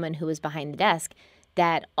the woman who was behind the desk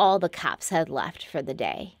that all the cops had left for the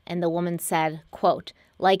day. And the woman said, quote,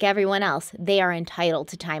 like everyone else, they are entitled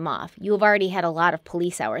to time off. You have already had a lot of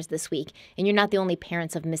police hours this week, and you're not the only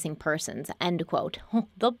parents of missing persons, end quote.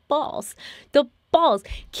 The balls. The balls.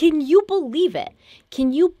 Can you believe it?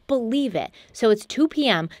 Can you believe it? So it's 2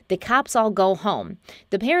 p.m. The cops all go home.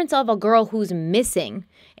 The parents of a girl who's missing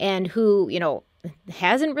and who,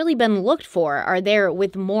 hasn't really been looked for are there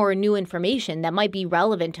with more new information that might be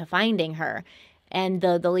relevant to finding her. And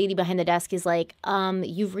the lady behind the desk is like,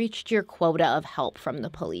 you've reached your quota of help from the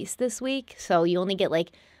police this week. So you only get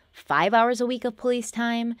 5 hours a week of police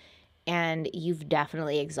time. And you've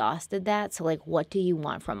definitely exhausted that. So, what do you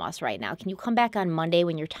want from us right now? Can you come back on Monday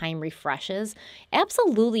when your time refreshes?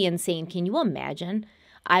 Absolutely insane. Can you imagine?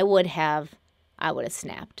 I would have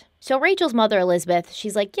snapped. So Rachel's mother, Elizabeth,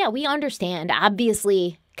 she's like, yeah, we understand.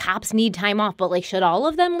 Obviously, cops need time off, but like, should all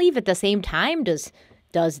of them leave at the same time? Does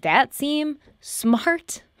that seem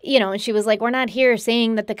smart? And she was like, we're not here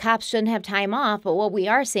saying that the cops shouldn't have time off, but what we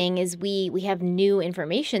are saying is we have new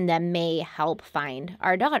information that may help find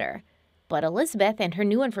our daughter. But Elizabeth and her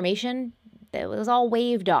new information, that was all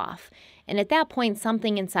waved off. And at that point,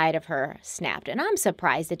 something inside of her snapped. And I'm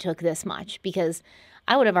surprised it took this much because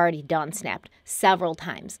I would have already done snapped several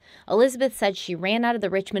times. Elizabeth said she ran out of the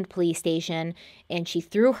Richmond police station and she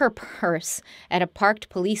threw her purse at a parked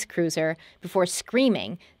police cruiser before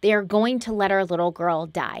screaming, "They are going to let our little girl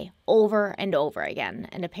die," over and over again.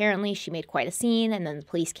 And apparently she made quite a scene, and then the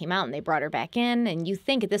police came out and they brought her back in. And you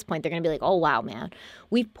think at this point they're going to be like, oh, wow, man,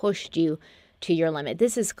 we've pushed you to your limit.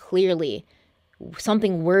 This is clearly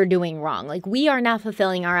something we're doing wrong. Like, we are not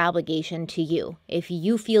fulfilling our obligation to you. If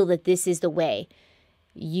you feel that this is the way,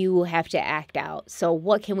 you have to act out. So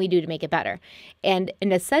what can we do to make it better? And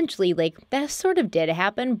essentially, like, that sort of did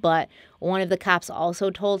happen, but one of the cops also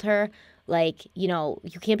told her, like, you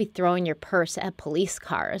can't be throwing your purse at police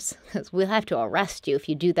cars because we'll have to arrest you if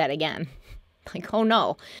you do that again. Like, oh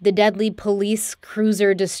no, the deadly police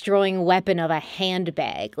cruiser destroying weapon of a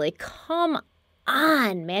handbag. Like, come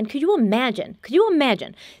on, man. Could you imagine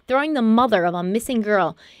throwing the mother of a missing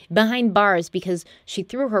girl behind bars because she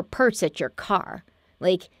threw her purse at your car?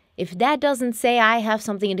 Like, if that doesn't say I have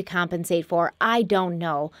something to compensate for, I don't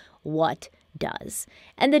know what does.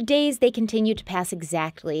 And the days, they continue to pass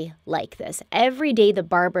exactly like this. Every day the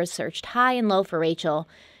Barbers searched high and low for Rachel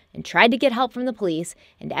and tried to get help from the police,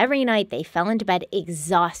 and every night they fell into bed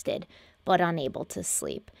exhausted but unable to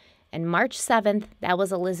sleep. And March 7th, that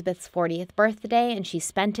was Elizabeth's 40th birthday, and she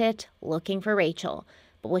spent it looking for Rachel.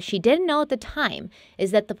 But what she didn't know at the time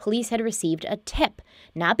is that the police had received a tip,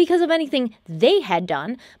 not because of anything they had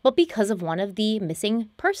done, but because of one of the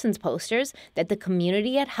missing persons posters that the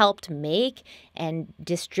community had helped make and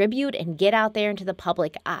distribute and get out there into the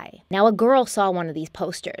public eye. Now, a girl saw one of these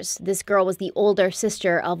posters. This girl was the older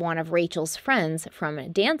sister of one of Rachel's friends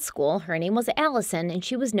from dance school. Her name was Allison, and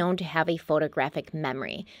she was known to have a photographic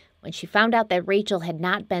memory. When she found out that Rachel had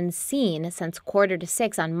not been seen since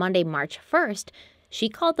 5:45 on Monday, March 1st, she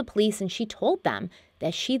called the police and she told them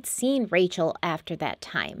that she'd seen Rachel after that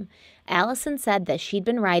time. Allison said that she'd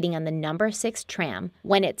been riding on the number 6 tram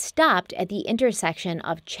when it stopped at the intersection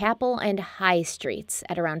of Chapel and High Streets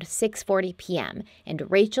at around 6:40 p.m., and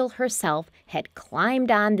Rachel herself had climbed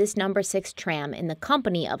on this number 6 tram in the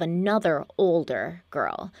company of another older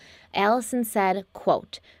girl. Allison said,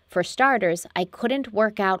 quote, "For starters, I couldn't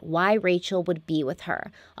work out why Rachel would be with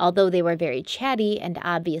her, although they were very chatty and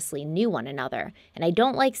obviously knew one another. And I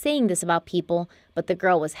don't like saying this about people, but the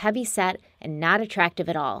girl was heavy-set and not attractive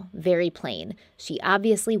at all, very plain. She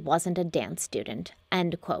obviously wasn't a dance student,"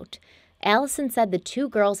 end quote. Allison said the two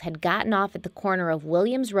girls had gotten off at the corner of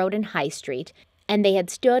Williams Road and High Street, and they had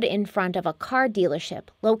stood in front of a car dealership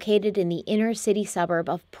located in the inner city suburb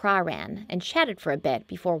of Prahran and chatted for a bit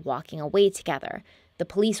before walking away together. The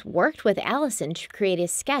police worked with Allison to create a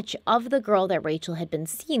sketch of the girl that Rachel had been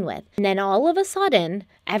seen with. And then all of a sudden,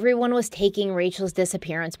 everyone was taking Rachel's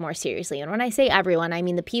disappearance more seriously. And when I say everyone, I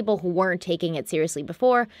mean the people who weren't taking it seriously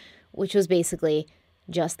before, which was basically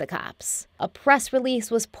just the cops. A press release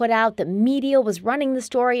was put out. The media was running the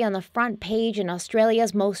story on the front page, and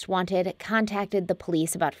Australia's Most Wanted contacted the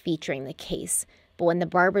police about featuring the case. But when the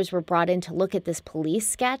Barbers were brought in to look at this police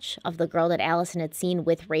sketch of the girl that Allison had seen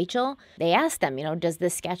with Rachel, they asked them, does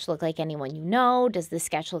this sketch look like anyone you know? Does this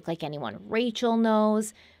sketch look like anyone Rachel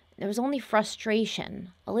knows? There was only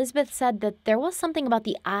frustration. Elizabeth said that there was something about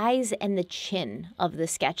the eyes and the chin of the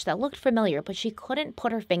sketch that looked familiar, but she couldn't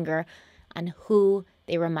put her finger on who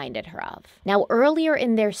they reminded her of. Now, earlier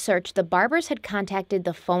in their search, the Barbers had contacted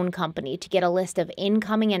the phone company to get a list of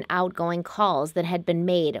incoming and outgoing calls that had been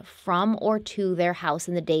made from or to their house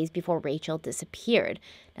in the days before Rachel disappeared.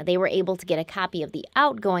 Now, they were able to get a copy of the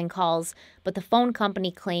outgoing calls, but the phone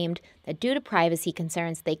company claimed that due to privacy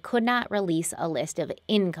concerns, they could not release a list of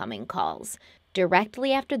incoming calls.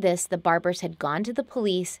 Directly after this, the Barbers had gone to the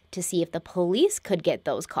police to see if the police could get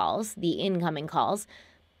those calls, the incoming calls,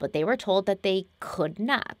 but they were told that they could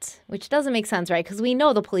not, which doesn't make sense, right? Because we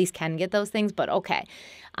know the police can get those things, but okay.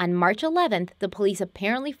 On March 11th, the police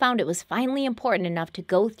apparently found it was finally important enough to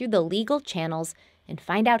go through the legal channels and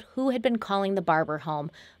find out who had been calling the Barber home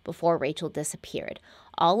before Rachel disappeared.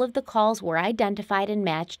 All of the calls were identified and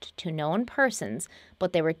matched to known persons,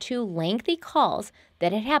 but there were two lengthy calls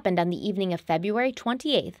that had happened on the evening of February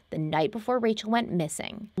 28th, the night before Rachel went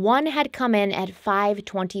missing. One had come in at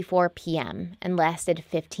 5:24 p.m. and lasted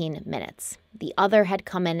 15 minutes. The other had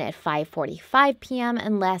come in at 5:45 p.m.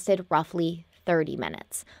 and lasted roughly 30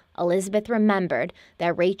 minutes. Elizabeth remembered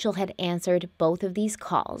that Rachel had answered both of these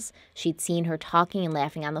calls. She'd seen her talking and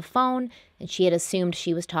laughing on the phone, and she had assumed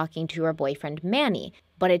she was talking to her boyfriend Manny.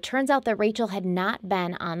 But it turns out that Rachel had not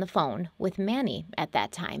been on the phone with Manny at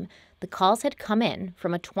that time. The calls had come in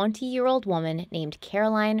from a 20-year-old woman named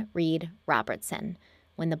Caroline Reed Robertson.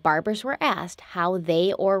 When the Barbers were asked how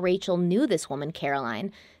they or Rachel knew this woman,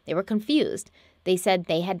 Caroline, they were confused. They said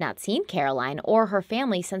they had not seen Caroline or her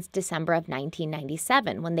family since December of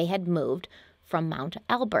 1997 when they had moved from Mount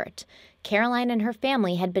Albert. Caroline and her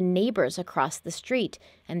family had been neighbors across the street,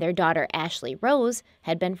 and their daughter Ashley Rose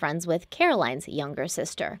had been friends with Caroline's younger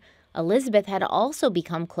sister. Elizabeth had also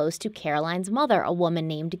become close to Caroline's mother, a woman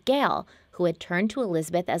named Gail, who had turned to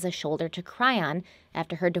Elizabeth as a shoulder to cry on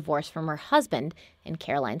after her divorce from her husband and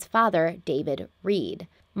Caroline's father, David Reed.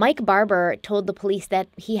 Mike Barber told the police that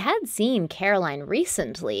he had seen Caroline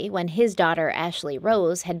recently when his daughter Ashley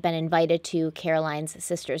Rose had been invited to Caroline's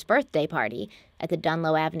sister's birthday party at the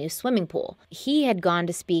Dunlow Avenue swimming pool. He had gone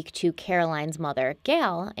to speak to Caroline's mother,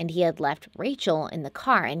 Gail, and he had left Rachel in the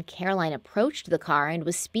car, and Caroline approached the car and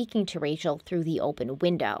was speaking to Rachel through the open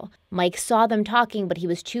window. Mike saw them talking, but he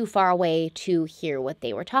was too far away to hear what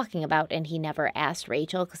they were talking about, and he never asked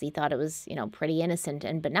Rachel because he thought it was, pretty innocent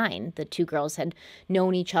and benign. The two girls had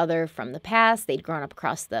known each other from the past. They'd grown up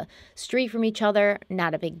across the street from each other.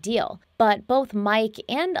 Not a big deal. But both Mike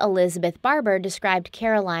and Elizabeth Barber described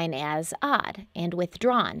Caroline as odd and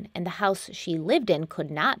withdrawn, and the house she lived in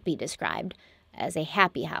could not be described as a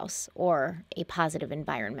happy house or a positive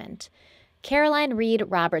environment. Caroline Reed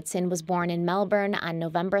Robertson was born in Melbourne on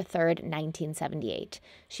November 3rd, 1978.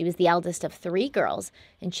 She was the eldest of 3 girls,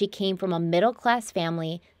 and she came from a middle-class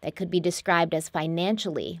family that could be described as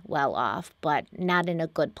financially well-off, but not in a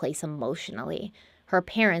good place emotionally. Her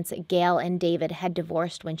parents, Gail and David, had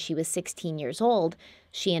divorced when she was 16 years old.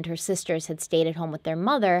 She and her sisters had stayed at home with their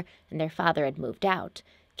mother, and their father had moved out.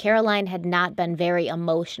 Caroline had not been very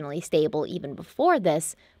emotionally stable even before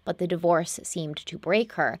this, but the divorce seemed to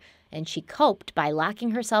break her, and she coped by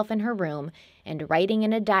locking herself in her room and writing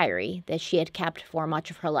in a diary that she had kept for much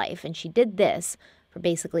of her life, and she did this for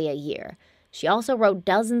basically a year. She also wrote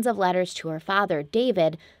dozens of letters to her father,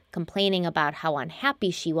 David, complaining about how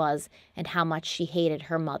unhappy she was and how much she hated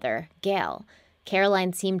her mother, Gail.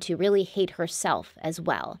 Caroline seemed to really hate herself as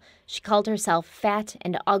well. She called herself fat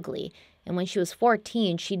and ugly, and when she was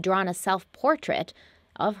 14, she'd drawn a self-portrait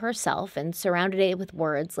of herself and surrounded it with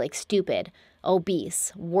words like stupid,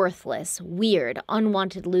 obese, worthless, weird,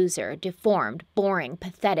 unwanted loser, deformed, boring,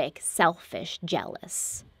 pathetic, selfish,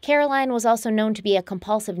 jealous. Caroline was also known to be a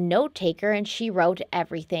compulsive note-taker, and she wrote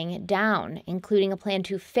everything down, including a plan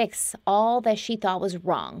to fix all that she thought was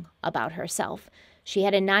wrong about herself. She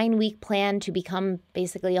had a 9-week plan to become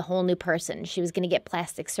basically a whole new person. She was going to get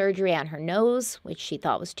plastic surgery on her nose, which she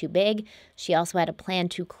thought was too big. She also had a plan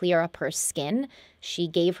to clear up her skin. She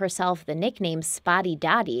gave herself the nickname Spotty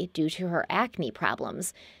Dotty due to her acne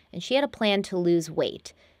problems, and she had a plan to lose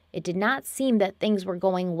weight. It did not seem that things were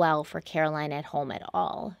going well for Caroline at home at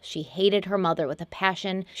all. She hated her mother with a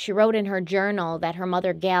passion. She wrote in her journal that her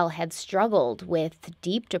mother, Gail, had struggled with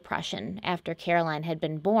deep depression after Caroline had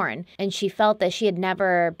been born, and she felt that she had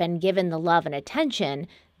never been given the love and attention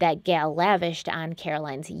that Gail lavished on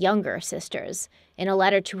Caroline's younger sisters. In a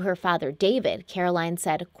letter to her father, David, Caroline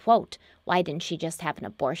said, quote, "Why didn't she just have an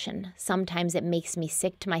abortion? Sometimes it makes me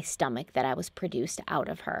sick to my stomach that I was produced out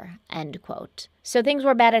of her," end quote. So things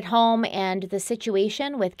were bad at home, and the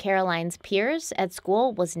situation with Caroline's peers at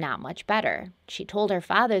school was not much better. She told her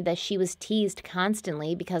father that she was teased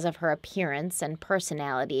constantly because of her appearance and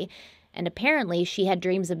personality, and apparently she had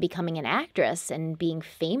dreams of becoming an actress and being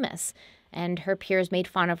famous, and her peers made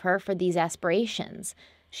fun of her for these aspirations.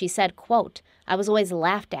 She said, quote, "I was always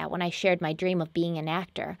laughed at when I shared my dream of being an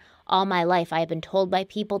actor. All my life I have been told by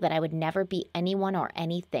people that I would never be anyone or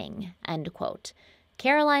anything," end quote.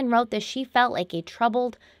 Caroline wrote that she felt like a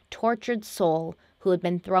troubled, tortured soul who had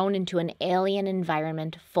been thrown into an alien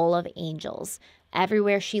environment full of angels.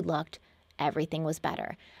 Everywhere she looked, everything was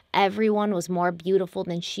better. Everyone was more beautiful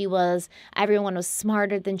than she was. Everyone was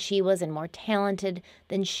smarter than she was and more talented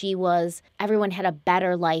than she was. Everyone had a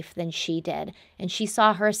better life than she did. And she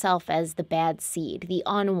saw herself as the bad seed, the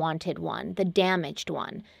unwanted one, the damaged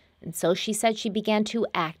one. And so she said she began to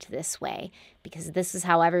act this way because this is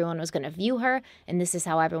how everyone was going to view her, and this is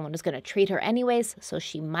how everyone was going to treat her anyways, so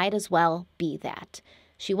she might as well be that.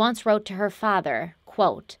 She once wrote to her father,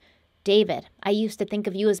 quote, "David, I used to think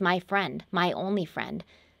of you as my friend, my only friend.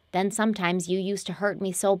 Then sometimes you used to hurt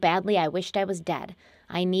me so badly I wished I was dead.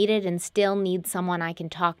 I needed and still need someone I can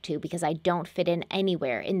talk to because I don't fit in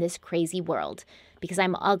anywhere in this crazy world. Because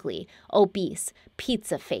I'm ugly, obese,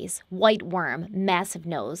 pizza face, white worm, massive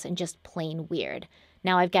nose, and just plain weird.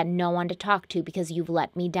 Now I've got no one to talk to because you've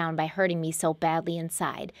let me down by hurting me so badly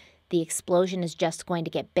inside. The explosion is just going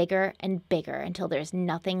to get bigger and bigger until there's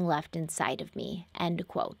nothing left inside of me." End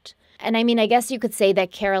quote. And I mean, I guess you could say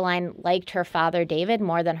that Caroline liked her father, David,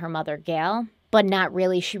 more than her mother, Gail, but not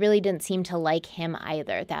really. She really didn't seem to like him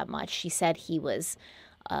either that much. She said he was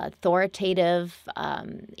authoritative,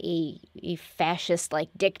 a fascist like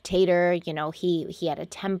dictator. You know, he had a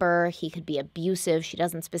temper. He could be abusive. She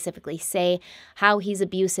doesn't specifically say how he's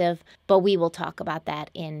abusive, but we will talk about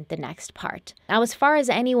that in the next part. Now, as far as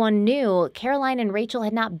anyone knew, Caroline and Rachel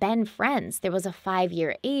had not been friends. There was a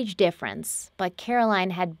 5-year age difference, but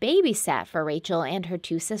Caroline had babysat for Rachel and her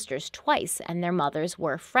 2 sisters twice, and their mothers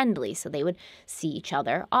were friendly, so they would see each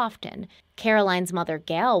other often. Caroline's mother,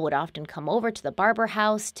 Gail, would often come over to the Barber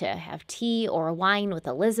house to have tea or wine with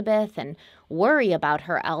Elizabeth and worry about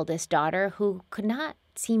her eldest daughter, who could not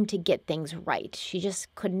seem to get things right. She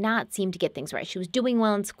just could not seem to get things right. She was doing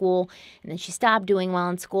well in school, and then she stopped doing well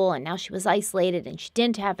in school, and now she was isolated, and she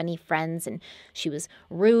didn't have any friends, and she was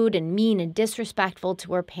rude and mean and disrespectful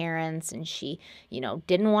to her parents, and she,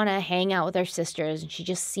 didn't want to hang out with her sisters, and she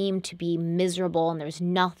just seemed to be miserable, and there was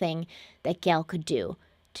nothing that Gail could do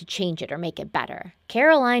to change it or make it better.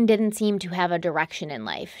 Caroline didn't seem to have a direction in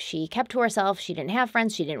life. She kept to herself, she didn't have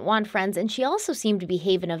friends, she didn't want friends, and she also seemed to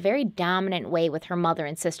behave in a very dominant way with her mother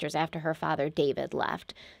and sisters after her father David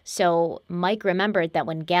left. So Mike remembered that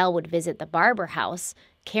when Gail would visit the Barber house,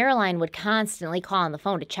 Caroline would constantly call on the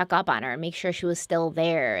phone to check up on her and make sure she was still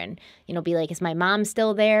there and, be like, "Is my mom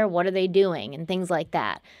still there? What are they doing?" and things like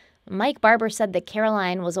that. Mike Barber said that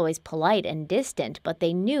Caroline was always polite and distant, but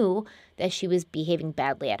they knew that she was behaving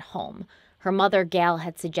badly at home. Her mother, Gail,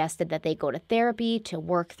 had suggested that they go to therapy to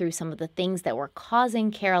work through some of the things that were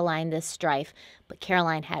causing Caroline this strife, but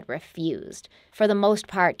Caroline had refused. For the most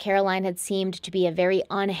part, Caroline had seemed to be a very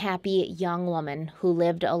unhappy young woman who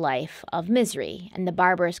lived a life of misery, and the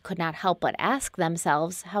Barbers could not help but ask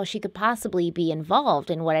themselves how she could possibly be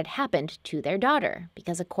involved in what had happened to their daughter,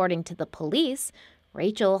 because according to the police,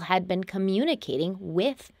 Rachel had been communicating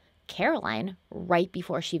with Caroline right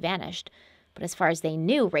before she vanished. But as far as they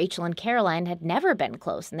knew, Rachel and Caroline had never been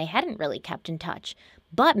close, and they hadn't really kept in touch.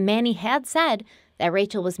 But Manny had said that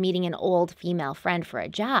Rachel was meeting an old female friend for a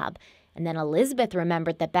job. And then Elizabeth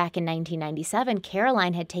remembered that back in 1997,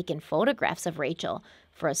 Caroline had taken photographs of Rachel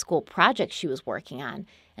for a school project she was working on.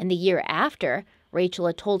 And the year after, Rachel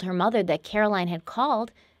had told her mother that Caroline had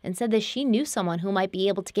called and said that she knew someone who might be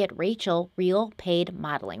able to get Rachel real paid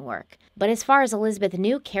modeling work. But as far as Elizabeth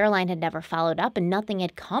knew, Caroline had never followed up and nothing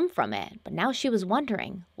had come from it. But now she was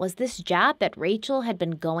wondering, was this job that Rachel had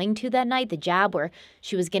been going to that night, the job where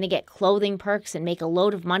she was going to get clothing perks and make a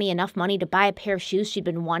load of money, enough money to buy a pair of shoes she'd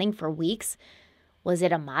been wanting for weeks? Was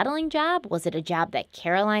it a modeling job? Was it a job that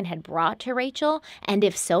Caroline had brought to Rachel? And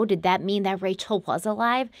if so, did that mean that Rachel was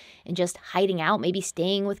alive and just hiding out, maybe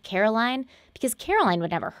staying with Caroline? Because Caroline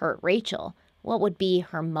would never hurt Rachel. What would be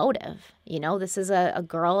her motive? This is a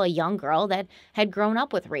young girl that had grown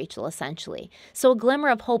up with Rachel, essentially. So a glimmer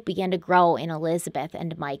of hope began to grow in Elizabeth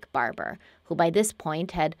and Mike Barber, who by this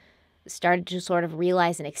point had started to sort of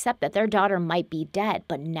realize and accept that their daughter might be dead.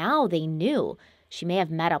 But now they knew she may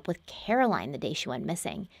have met up with Caroline the day she went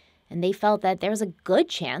missing, and they felt that there was a good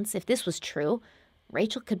chance, if this was true,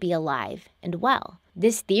 Rachel could be alive and well.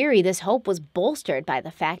 This theory, this hope, was bolstered by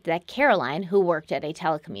the fact that Caroline, who worked at a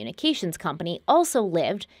telecommunications company, also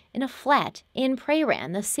lived in a flat in Prairie,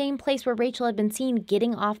 the same place where Rachel had been seen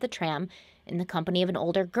getting off the tram in the company of an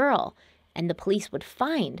older girl. And the police would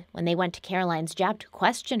find, when they went to Caroline's job to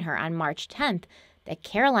question her on March 10th, that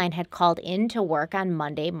Caroline had called in to work on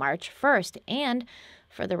Monday, March 1st, and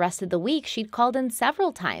for the rest of the week, she'd called in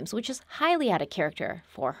several times, which is highly out of character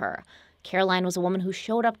for her. Caroline was a woman who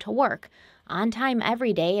showed up to work on time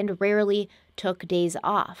every day and rarely took days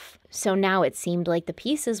off. So now it seemed like the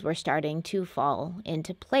pieces were starting to fall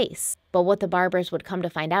into place. But what the Barbers would come to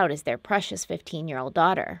find out is their precious 15-year-old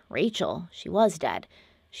daughter, Rachel, she was dead.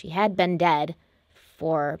 She had been dead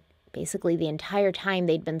for basically the entire time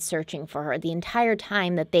they'd been searching for her, the entire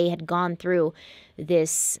time that they had gone through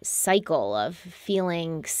this cycle of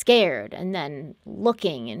feeling scared and then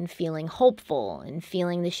looking and feeling hopeful and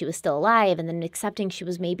feeling that she was still alive and then accepting she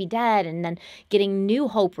was maybe dead and then getting new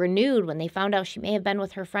hope renewed when they found out she may have been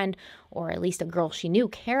with her friend, or at least a girl she knew,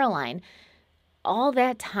 Caroline. All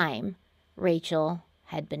that time, Rachel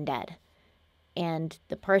had been dead. and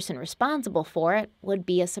the person responsible for it would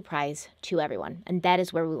be a surprise to everyone. And that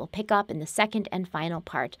is where we will pick up in the second and final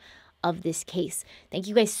part of this case. Thank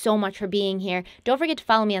you guys so much for being here. Don't forget to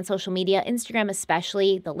follow me on social media, Instagram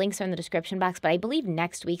especially. The links are in the description box, but I believe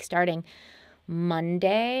next week, starting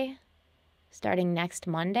next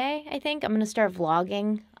Monday, I think, I'm going to start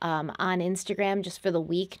vlogging on Instagram just for the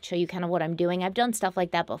week, show you kind of what I'm doing. I've done stuff like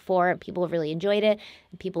that before. People have really enjoyed it.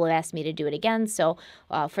 And people have asked me to do it again. So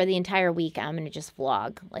for the entire week, I'm going to just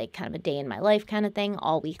vlog, like kind of a day in my life kind of thing,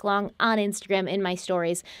 all week long on Instagram in my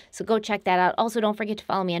stories. So go check that out. Also, don't forget to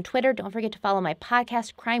follow me on Twitter. Don't forget to follow my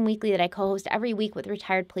podcast, Crime Weekly, that I co-host every week with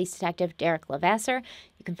retired police detective Derek Levasseur.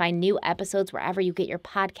 You can find new episodes wherever you get your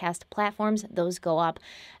podcast platforms. Those go up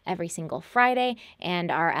every single Friday, and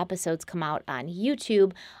our episodes come out on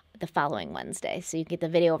YouTube the following Wednesday. So you get the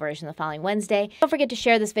video version the following Wednesday. Don't forget to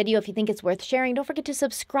share this video if you think it's worth sharing. Don't forget to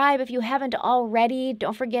subscribe if you haven't already.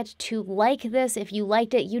 Don't forget to like this if you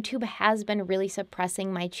liked it. YouTube has been really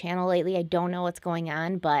suppressing my channel lately. I don't know what's going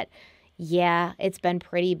on, but yeah, it's been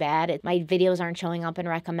pretty bad. My videos aren't showing up and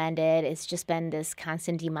recommended. It's just been this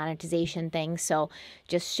constant demonetization thing. So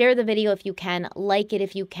just share the video if you can, like it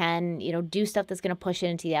if you can, do stuff that's going to push it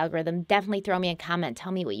into the algorithm. Definitely throw me a comment.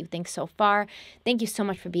 Tell me what you think so far. Thank you so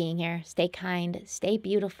much for being here. Stay kind, stay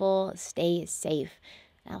beautiful, stay safe.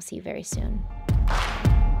 And I'll see you very soon.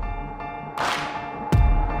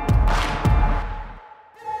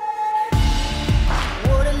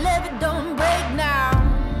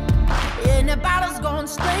 The battle's going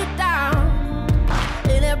straight down,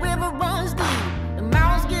 and that river runs deep, the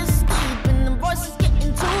mountains get steep, and the voices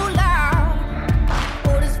getting too loud.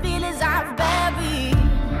 All these feelings I've buried,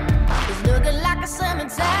 it's looking like a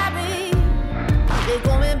cemetery. They're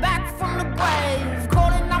coming back from the grave,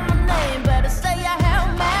 calling out my name, better say a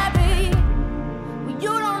Hail Mary. Well,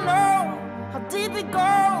 you don't know how deep it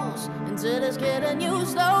goes until it's getting you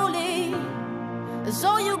slowly.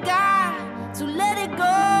 So you got to let it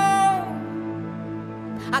go.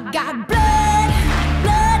 I got blood